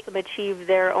helps them achieve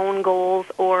their own goals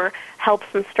or helps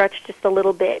them stretch just a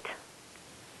little bit.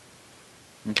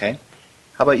 Okay.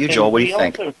 How about you, Joel? What do you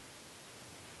think?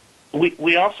 We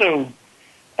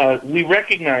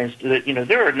recognized that,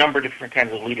 there are a number of different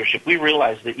kinds of leadership. We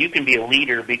realized that you can be a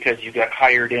leader because you got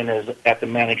hired in at the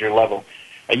manager level.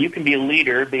 You can be a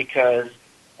leader because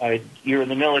you're in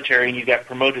the military and you got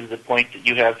promoted to the point that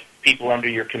you have people under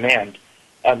your command.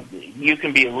 You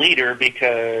can be a leader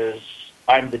because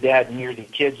I'm the dad and you're the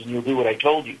kids and you'll do what I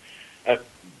told you.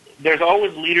 There's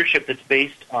always leadership that's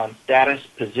based on status,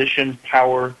 position,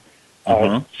 power,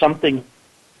 something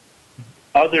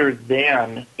other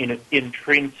than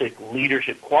intrinsic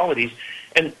leadership qualities.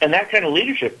 And that kind of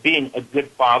leadership, being a good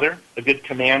father, a good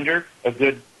commander, a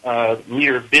good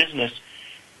leader of business,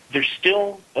 there's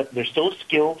still a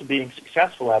skill to being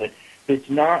successful at it. But it's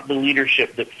not the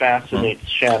leadership that fascinates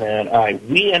Shanna and I.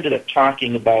 We ended up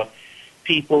talking about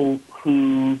people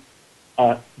who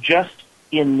just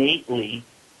innately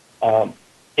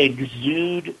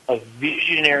exude a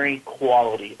visionary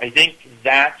quality. I think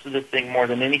that's the thing more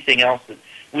than anything else that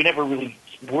we never really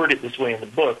word it this way in the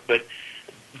book, but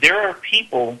there are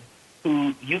people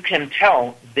who you can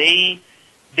tell they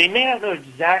may not know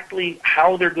exactly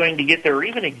how they're going to get there or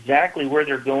even exactly where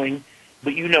they're going,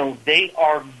 but they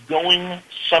are going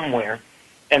somewhere,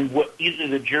 and either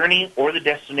the journey or the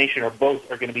destination or both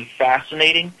are going to be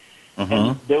fascinating.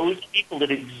 And those people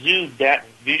that exude that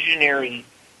visionary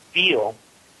feel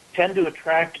tend to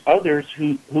attract others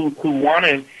who want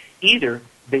to either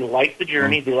they like the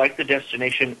journey, they like the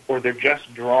destination, or they're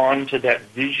just drawn to that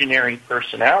visionary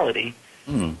personality.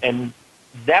 And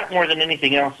that more than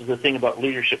anything else is the thing about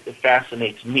leadership that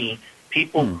fascinates me.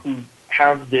 People who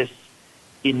have this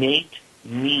innate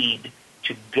need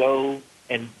to go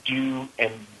and do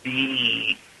and be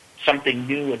be something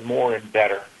new and more and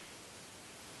better.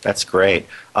 That's great.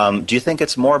 Do you think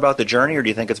it's more about the journey, or do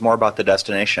you think it's more about the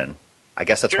destination? I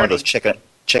guess that's one of those chicken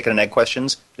and egg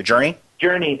questions. The journey?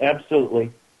 Journey,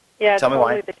 absolutely. Yeah, Tell me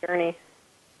why. the journey.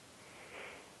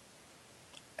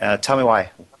 Tell me why.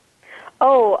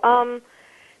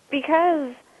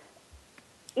 Because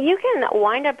you can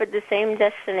wind up at the same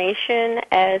destination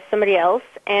as somebody else,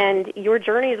 and your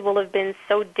journeys will have been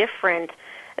so different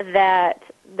that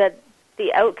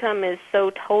the outcome is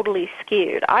so totally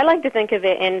skewed. I like to think of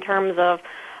it in terms of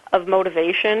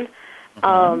motivation,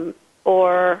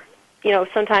 or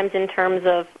sometimes in terms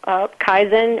of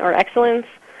kaizen or excellence,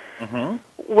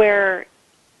 where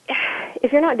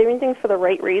if you're not doing things for the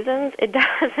right reasons, it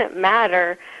doesn't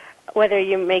matter whether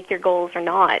you make your goals or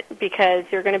not, because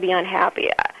you're going to be unhappy.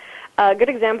 A good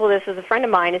example of this is a friend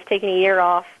of mine is taking a year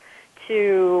off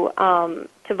to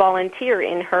volunteer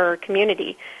in her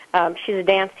community. She's a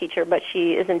dance teacher, but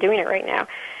she isn't doing it right now.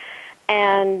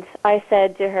 And I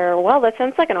said to her, well, that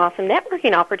sounds like an awesome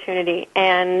networking opportunity.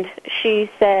 And she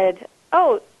said,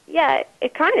 oh, yeah,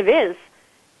 it kind of is.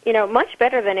 Much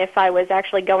better than if I was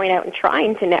actually going out and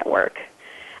trying to network.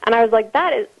 And I was like,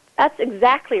 that's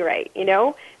exactly right,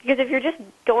 because if you're just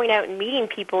going out and meeting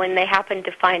people and they happen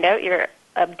to find out you're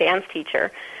a dance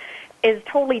teacher, is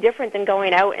totally different than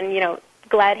going out and,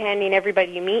 glad handing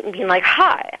everybody you meet and being like,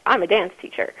 hi, I'm a dance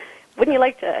teacher. Wouldn't you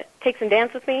like to take some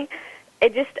dance with me?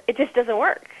 It just doesn't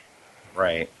work.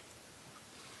 Right.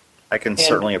 I can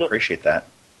certainly appreciate that.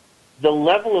 The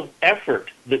level of effort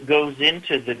that goes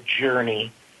into the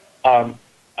journey,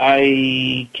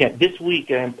 I can't. This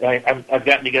week, I've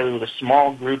gotten together with a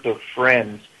small group of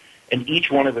friends, and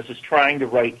each one of us is trying to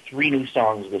write 3 new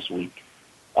songs this week.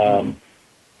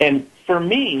 And for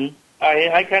me,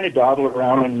 I kind of dawdle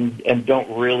around and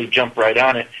don't really jump right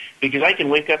on it, because I can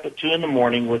wake up at 2 in the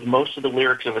morning with most of the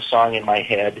lyrics of a song in my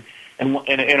head, and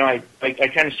I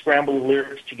kind of scramble the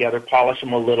lyrics together, polish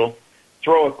them a little,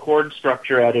 throw a chord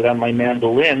structure at it on my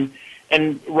mandolin.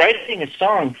 And writing a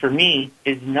song, for me,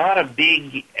 is not a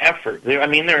big effort. There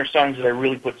are songs that I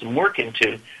really put some work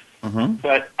into,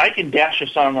 but I can dash a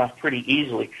song off pretty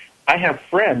easily. I have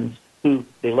friends who,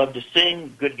 they love to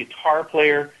sing, good guitar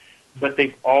player, but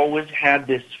they've always had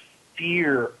this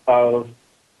fear of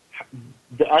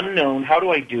the unknown. How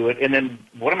do I do it? And then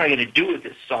what am I going to do with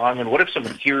this song? And what if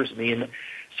someone hears me? And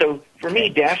so for me,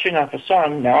 dashing off a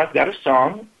song, now I've got a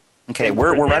song. Okay,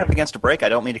 we're right up against a break. I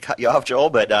don't mean to cut you off, Joel,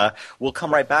 but we'll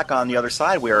come right back on the other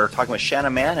side. We are talking with Shanna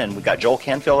Mann, and we've got Joel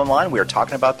Canfield in line. We are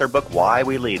talking about their book, Why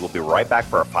We Lead. We'll be right back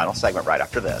for our final segment right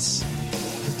after this.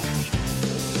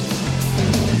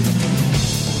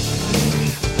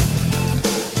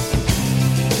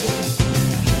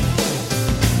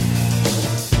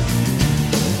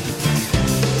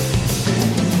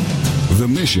 The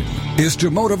mission is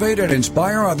to motivate and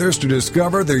inspire others to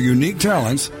discover their unique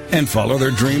talents and follow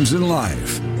their dreams in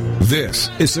life.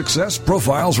 This is Success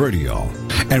Profiles Radio,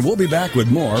 and we'll be back with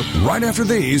more right after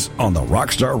these on the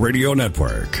Rockstar Radio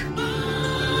Network.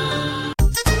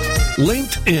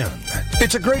 LinkedIn.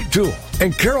 It's a great tool,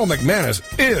 and Carol McManus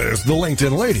is the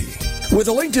LinkedIn lady. With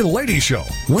the LinkedIn Lady Show,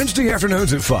 Wednesday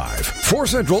afternoons at 5, 4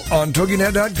 Central on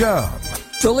TogiNet.com.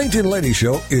 The LinkedIn Lady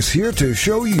Show is here to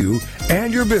show you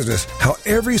and your business how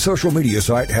every social media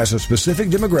site has a specific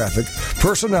demographic,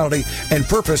 personality, and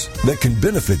purpose that can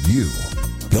benefit you.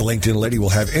 The LinkedIn Lady will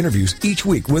have interviews each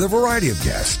week with a variety of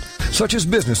guests, such as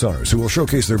business owners who will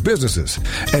showcase their businesses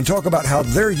and talk about how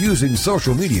they're using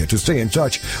social media to stay in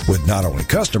touch with not only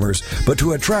customers, but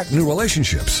to attract new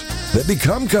relationships that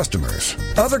become customers.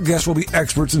 Other guests will be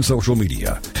experts in social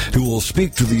media who will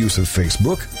speak to the use of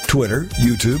Facebook, Twitter,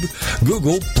 YouTube,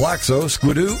 Google, Plaxo,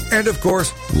 Squidoo, and of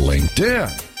course, LinkedIn.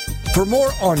 For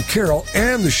more on Carol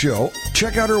and the show,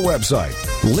 check out her website,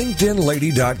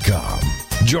 LinkedInLady.com.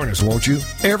 Join us, won't you?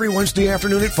 Every Wednesday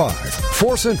afternoon at 5,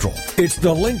 4 Central. It's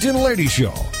the LinkedIn Lady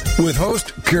Show with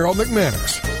host Carol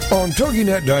McManus on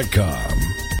TogiNet.com.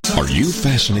 Are you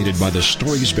fascinated by the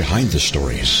stories behind the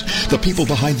stories? The people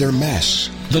behind their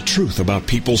masks? The truth about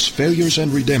people's failures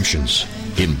and redemptions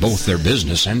in both their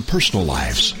business and personal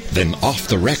lives? Then Off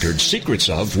the Record Secrets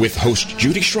of with host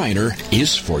Judy Schreiner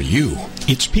is for you.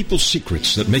 It's people's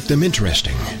secrets that make them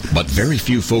interesting, but very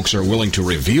few folks are willing to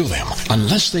reveal them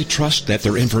unless they trust that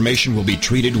their information will be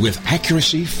treated with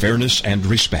accuracy, fairness, and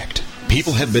respect.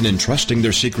 People have been entrusting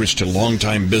their secrets to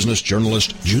longtime business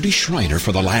journalist Judy Schreiner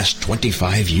for the last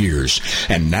 25 years,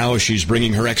 and now she's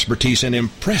bringing her expertise and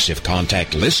impressive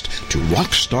contact list to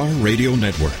Rockstar Radio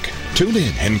Network. Tune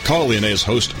in and call in as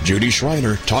host Judy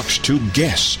Schreiner talks to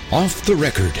guests off the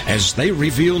record as they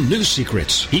reveal new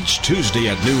secrets each Tuesday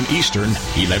at noon Eastern,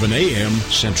 11 a.m.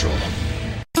 Central.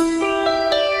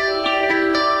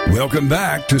 Welcome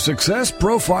back to Success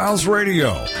Profiles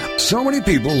Radio. So many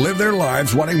people live their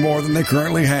lives wanting more than they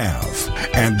currently have.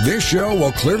 And this show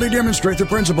will clearly demonstrate the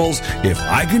principles, if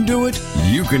I can do it,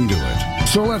 you can do it.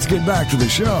 So let's get back to the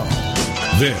show.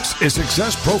 This is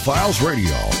Success Profiles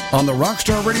Radio on the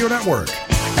Rockstar Radio Network.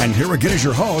 And here again is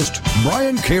your host,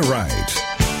 Brian K. Wright.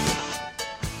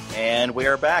 And we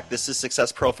are back. This is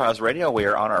Success Profiles Radio. We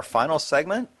are on our final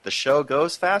segment. The show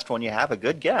goes fast when you have a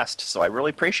good guest, so I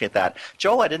really appreciate that.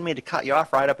 Joel, I didn't mean to cut you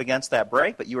off right up against that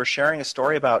break, but you were sharing a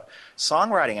story about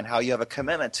songwriting and how you have a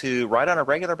commitment to write on a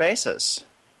regular basis.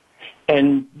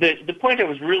 And the point I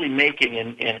was really making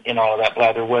in all of that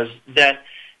blather was that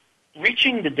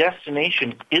reaching the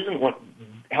destination isn't what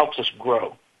helps us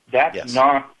grow. That's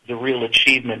not the real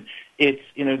achievement. It's,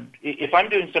 if I'm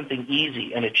doing something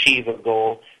easy and achieve a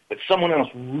goal, but someone else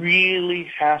really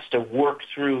has to work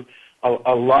through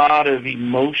a lot of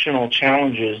emotional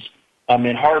challenges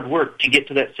and hard work to get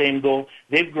to that same goal,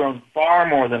 they've grown far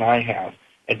more than I have.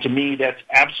 And to me, that's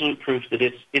absolute proof that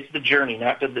it's the journey,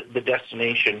 not the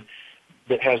destination,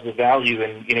 that has the value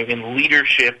in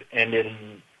leadership and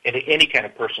in any kind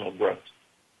of personal growth.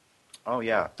 Oh,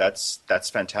 yeah, that's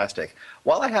fantastic.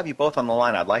 While I have you both on the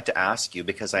line, I'd like to ask you,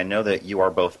 because I know that you are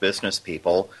both business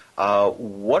people,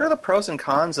 what are the pros and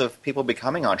cons of people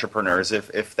becoming entrepreneurs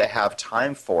if they have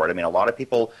time for it? I mean, a lot of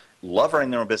people love running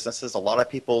their own businesses. A lot of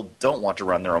people don't want to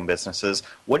run their own businesses.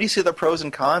 What do you see the pros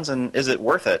and cons, and is it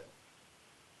worth it?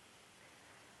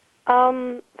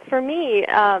 For me,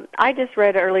 I just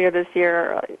read earlier this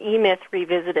year E-Myth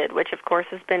Revisited, which of course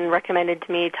has been recommended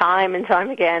to me time and time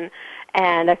again,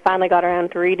 and I finally got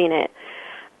around to reading it.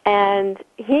 And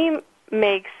Gerber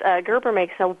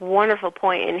makes a wonderful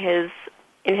point in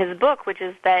his book, which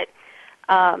is that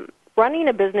running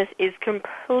a business is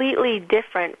completely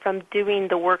different from doing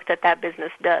the work that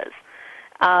business does.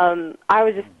 I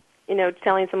was just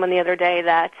telling someone the other day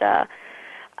that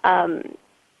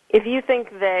if you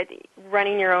think that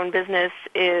running your own business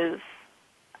is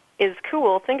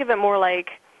cool, think of it more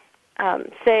like,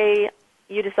 say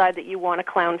you decide that you want a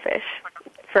clownfish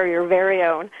for your very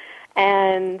own,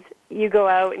 and you go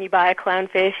out and you buy a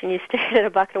clownfish and you stick it in a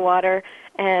bucket of water,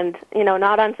 and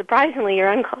not unsurprisingly,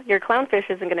 your clownfish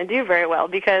isn't going to do very well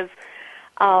because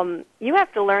you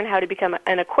have to learn how to become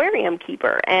an aquarium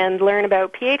keeper and learn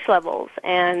about pH levels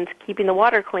and keeping the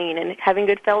water clean and having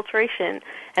good filtration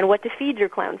and what to feed your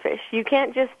clownfish. You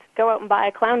can't just go out and buy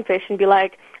a clownfish and be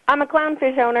like, I'm a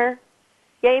clownfish owner.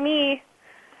 Yay me.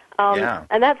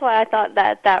 And that's why I thought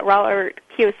that Robert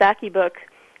Kiyosaki book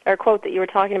or quote that you were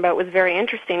talking about was very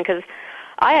interesting, because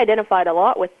I identified a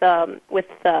lot with the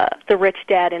rich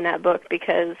dad in that book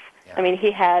because, I mean,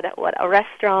 he had, a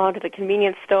restaurant and a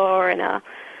convenience store and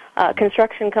a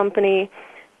construction company.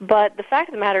 But the fact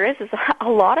of the matter is a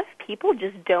lot of people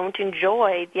just don't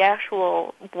enjoy the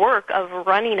actual work of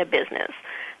running a business.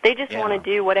 They just want to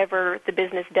do whatever the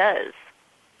business does.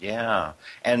 Yeah,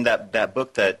 and that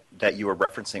book that you were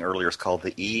referencing earlier is called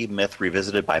The E-Myth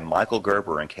Revisited by Michael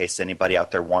Gerber, in case anybody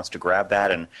out there wants to grab that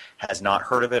and has not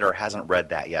heard of it or hasn't read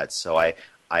that yet. So I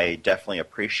definitely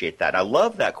appreciate that. I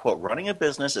love that quote. Running a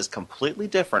business is completely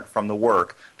different from the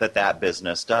work that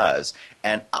business does.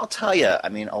 And I'll tell you, I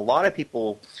mean, a lot of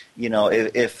people,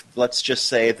 if let's just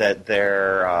say that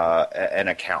they're an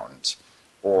accountant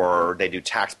or they do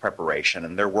tax preparation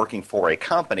and they're working for a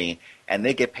company and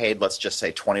they get paid, let's just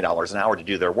say $20 an hour to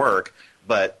do their work,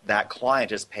 but that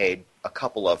client is paid a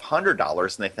couple of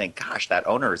 $100 and they think, gosh, that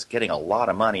owner is getting a lot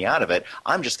of money out of it.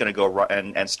 I'm just going to go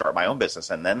and start my own business.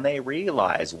 And then they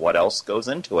realize what else goes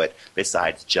into it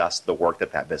besides just the work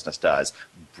that business does.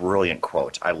 Brilliant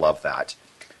quote. I love that.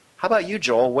 How about you,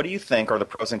 Joel? What do you think are the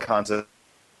pros and cons of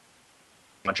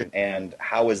and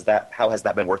how has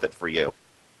that been worth it for you?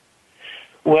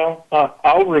 Well,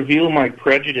 I'll reveal my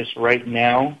prejudice right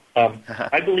now.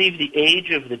 I believe the age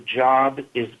of the job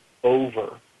is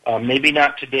over. Maybe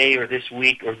not today or this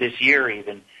week or this year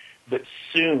even, but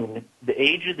soon. The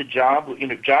age of the job,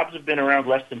 jobs have been around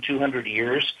less than 200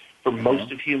 years for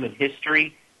most of human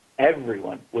history.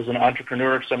 Everyone was an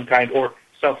entrepreneur of some kind or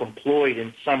self-employed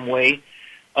in some way.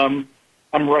 I'm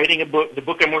writing a book. The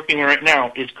book I'm working on right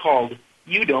now is called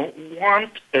You Don't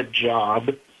Want a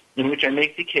Job, in which I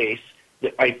make the case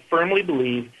that I firmly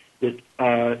believe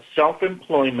that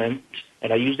self-employment,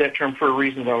 and I use that term for a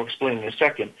reason that I'll explain in a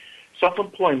second,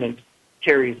 self-employment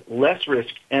carries less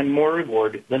risk and more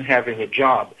reward than having a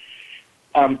job.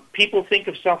 People think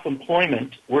of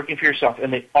self-employment, working for yourself,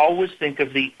 and they always think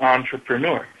of the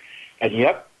entrepreneur. And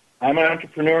yep, I'm an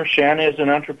entrepreneur. Shanna is an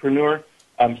entrepreneur.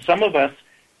 Some of us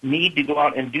need to go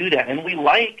out and do that. And we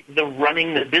like the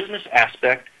running the business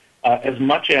aspect as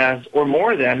much as or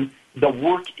more than the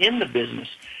work in the business.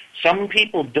 Some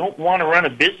people don't want to run a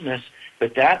business,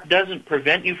 but that doesn't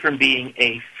prevent you from being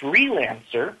a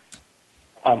freelancer.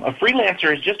 A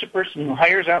freelancer is just a person who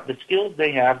hires out the skills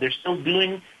they have. They're still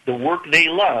doing the work they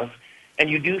love, and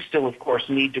you do still, of course,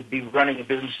 need to be running a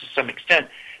business to some extent.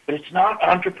 But it's not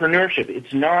entrepreneurship.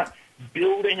 It's not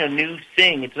building a new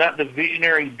thing. It's not the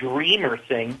visionary dreamer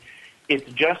thing.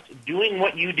 It's just doing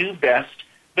what you do best,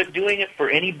 but doing it for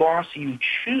any boss you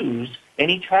choose,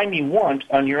 anytime you want,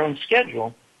 on your own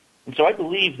schedule. And so I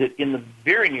believe that in the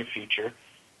very near future,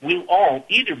 we'll all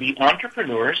either be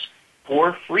entrepreneurs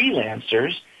or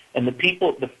freelancers, and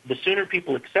the sooner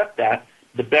people accept that,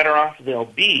 the better off they'll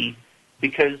be,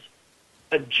 because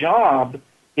a job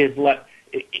is like,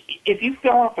 if you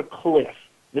fell off a cliff,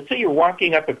 let's say you're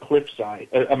walking up a cliffside,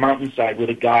 a mountainside with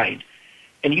a guide,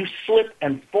 and you slip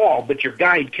and fall, but your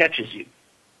guide catches you.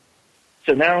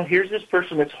 So now here's this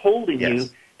person that's holding you,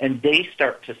 and they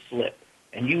start to slip.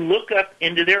 And you look up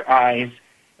into their eyes,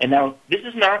 and now this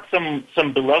is not some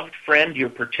beloved friend, your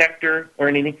protector or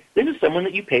anything. This is someone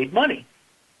that you paid money.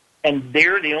 And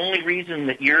they're the only reason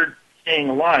that you're staying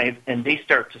alive, and they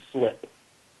start to slip.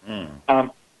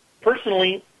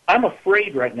 Personally, I'm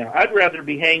afraid right now. I'd rather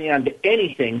be hanging on to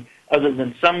anything other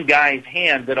than some guy's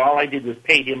hand that all I did was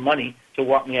pay him money to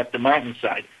walk me up the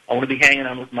mountainside. I want to be hanging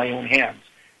on with my own hands.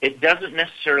 It doesn't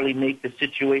necessarily make the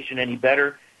situation any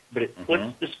better, but it puts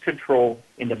this control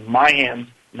into my hands,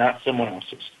 not someone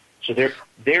else's. So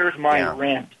there's my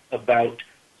rant about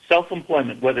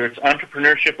self-employment, whether it's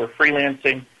entrepreneurship or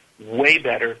freelancing, way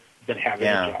better than having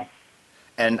a job.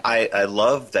 And I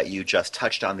love that you just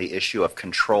touched on the issue of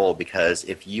control, because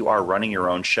if you are running your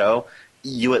own show,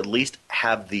 you at least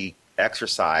have the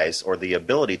exercise or the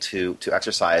ability to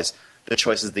exercise the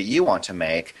choices that you want to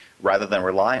make rather than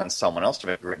relying on someone else to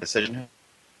make a great decision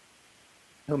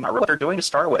who might know what they're doing to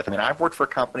start with. I mean, I've worked for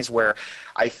companies where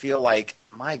I feel like,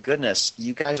 my goodness,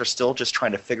 you guys are still just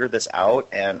trying to figure this out,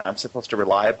 and I'm supposed to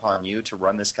rely upon you to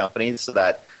run this company so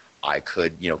that I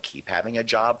could, keep having a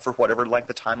job for whatever length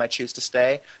of time I choose to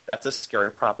stay. That's a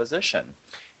scary proposition.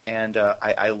 And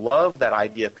I love that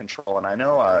idea of control. And I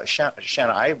know,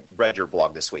 Shanna, I read your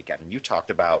blog this weekend, and you talked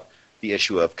about the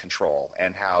issue of control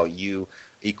and how you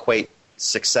equate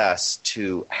success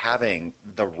to having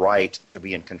the right to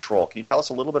be in control. Can you tell us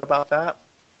a little bit about that?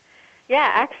 Yeah,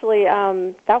 actually,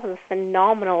 that was a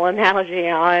phenomenal analogy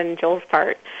on Joel's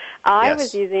part. I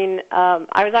was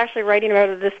actually writing about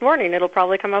it this morning. It'll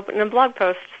probably come up in a blog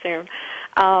post soon.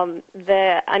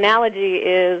 The analogy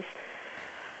is,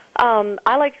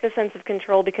 I like the sense of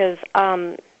control because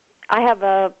I have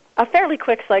a fairly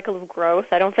quick cycle of growth.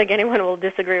 I don't think anyone will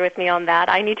disagree with me on that.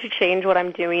 I need to change what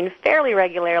I'm doing fairly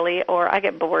regularly or I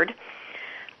get bored.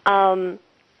 And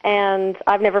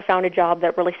I've never found a job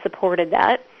that really supported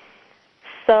that.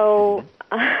 So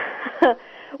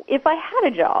if I had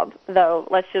a job, though,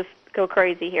 let's just go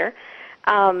crazy here,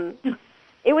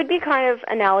 it would be kind of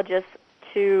analogous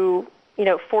to,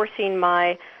 forcing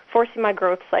my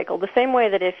growth cycle, the same way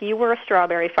that if you were a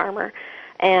strawberry farmer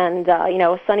and,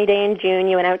 a sunny day in June,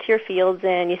 you went out to your fields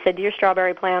and you said to your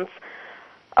strawberry plants,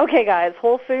 okay, guys,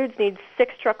 Whole Foods needs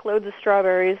 6 truckloads of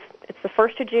strawberries. It's the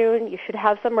 1st of June. You should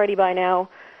have some ready by now.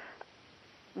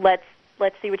 Let's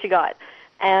see what you got.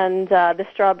 And the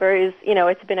strawberries,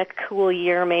 it's been a cool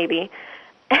year maybe,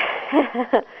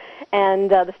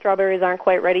 and the strawberries aren't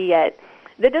quite ready yet.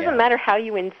 It doesn't matter how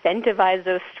you incentivize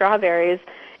those strawberries.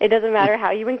 It doesn't matter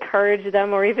how you encourage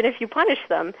them or even if you punish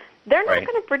them. They're not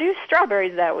going to produce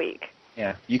strawberries that week.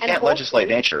 Yeah, you can't legislate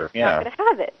nature. Yeah, not going to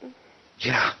have it.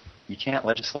 Yeah, you can't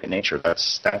legislate nature.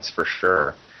 That's for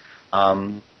sure.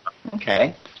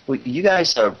 Okay, well, you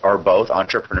guys are both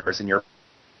entrepreneurs, and you're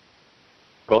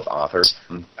both authors.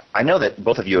 I know that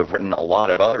both of you have written a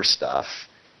lot of other stuff.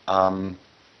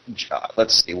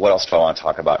 Let's see, what else do I want to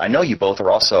talk about? I know you both are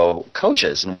also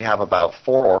coaches, and we have about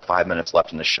 4 or 5 minutes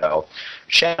left in the show.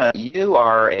 Shanna, you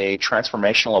are a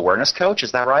transformational awareness coach,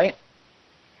 is that right?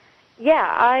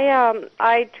 Yeah,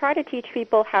 I try to teach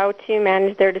people how to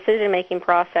manage their decision-making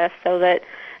process so that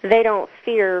they don't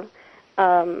fear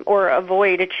or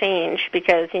avoid a change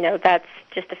because, that's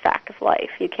just a fact of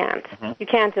life. You can't. You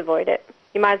can't avoid it.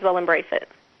 You might as well embrace it.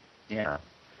 Yeah.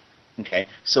 Okay.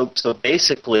 So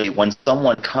basically, when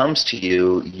someone comes to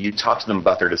you, you talk to them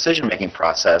about their decision-making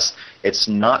process. It's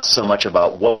not so much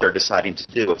about what they're deciding to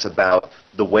do. It's about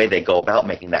the way they go about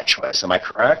making that choice. Am I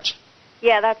correct?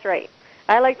 Yeah, that's right.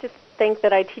 I like to think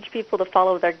that I teach people to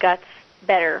follow their guts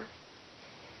better.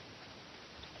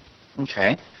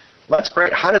 Okay. Well, that's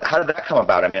great. How did that come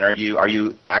about? I mean,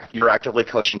 you're actively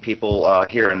coaching people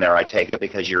here and there, I take it,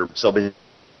 because you're so busy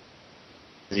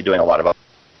doing a lot of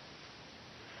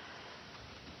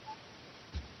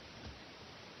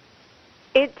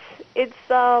It's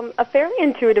a fairly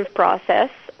intuitive process.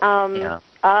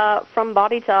 From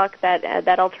Body Talk,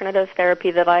 that alternative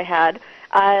therapy that I had,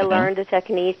 I learned a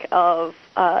technique of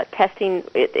testing.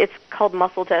 It's called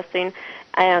muscle testing,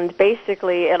 and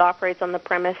basically it operates on the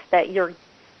premise that your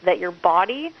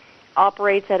body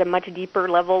operates at a much deeper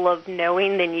level of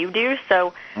knowing than you do.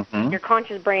 So your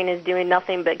conscious brain is doing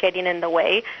nothing but getting in the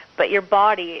way, but your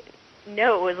body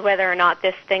knows whether or not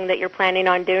this thing that you're planning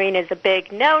on doing is a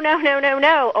big no,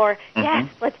 or yes,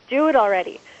 let's do it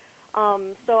already.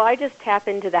 So I just tap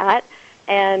into that,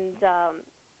 and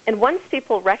once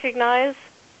people recognize,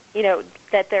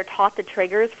 that they're taught the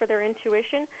triggers for their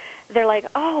intuition, they're like,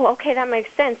 oh, okay, that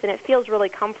makes sense, and it feels really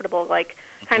comfortable, like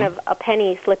kind of a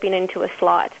penny slipping into a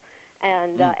slot,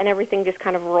 and everything just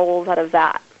kind of rolls out of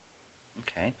that.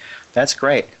 Okay, that's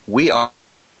great. We are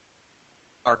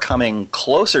coming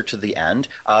closer to the end.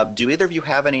 Do either of you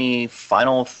have any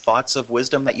final thoughts of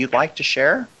wisdom that you'd like to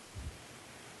share?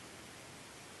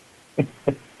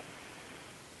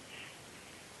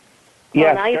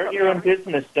 Start your own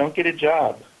business. Don't get a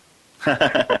job.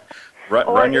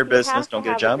 Run your business. Don't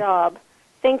get a job.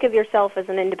 Think of yourself as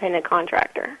an independent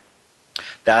contractor.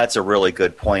 That's a really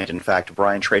good point. In fact,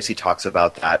 Brian Tracy talks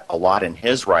about that a lot in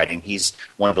his writing. He's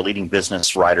one of the leading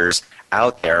business writers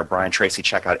out there. Brian Tracy,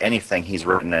 check out anything he's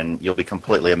written and you'll be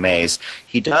completely amazed.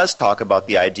 He does talk about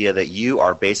the idea that you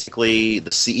are basically the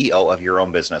CEO of your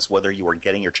own business, whether you are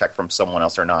getting your check from someone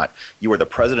else or not. You are the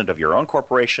president of your own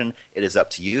corporation. It is up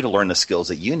to you to learn the skills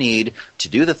that you need to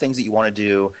do the things that you want to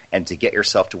do and to get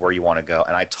yourself to where you want to go.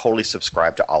 And I totally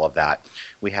subscribe to all of that.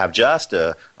 We have just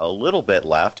a little bit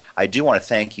left. I do want to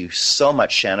thank you so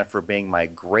much, Shanna, for being my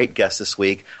great guest this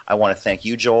week. I want to thank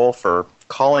you, Joel, for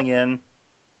calling in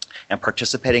and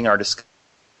participating in our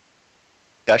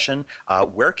discussion.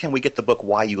 Where can we get the book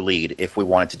Why You Lead if we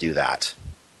wanted to do that?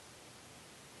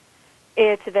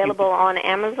 It's available on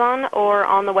Amazon or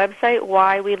on the website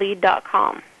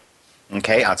whywelead.com.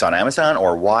 Okay, it's on Amazon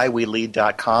or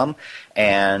whywelead.com,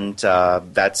 and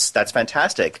that's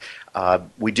fantastic.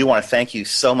 We do want to thank you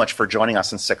so much for joining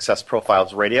us on Success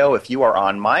Profiles Radio. If you are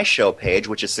on my show page,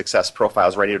 which is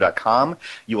successprofilesradio.com,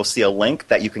 you will see a link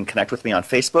that you can connect with me on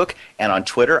Facebook and on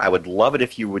Twitter. I would love it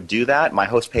if you would do that. My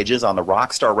host page is on the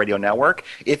Rockstar Radio Network.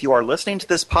 If you are listening to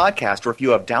this podcast or if you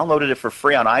have downloaded it for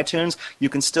free on iTunes, you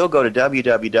can still go to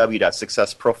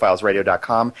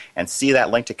www.successprofilesradio.com and see that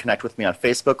link to connect with me on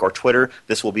Facebook or Twitter.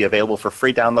 This will be available for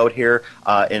free download here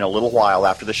in a little while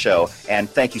after the show. And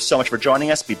thank you so much for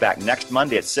joining us. Be back next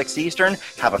Monday at 6 Eastern.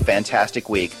 Have a fantastic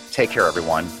week. Take care,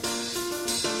 everyone.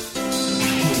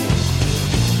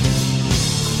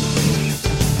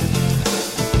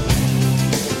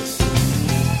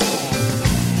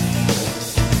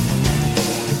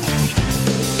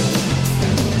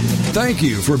 Thank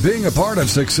you for being a part of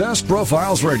Success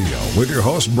Profiles Radio with your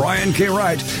host, Brian K.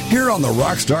 Wright, here on the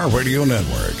Rockstar Radio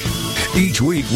Network. Each week,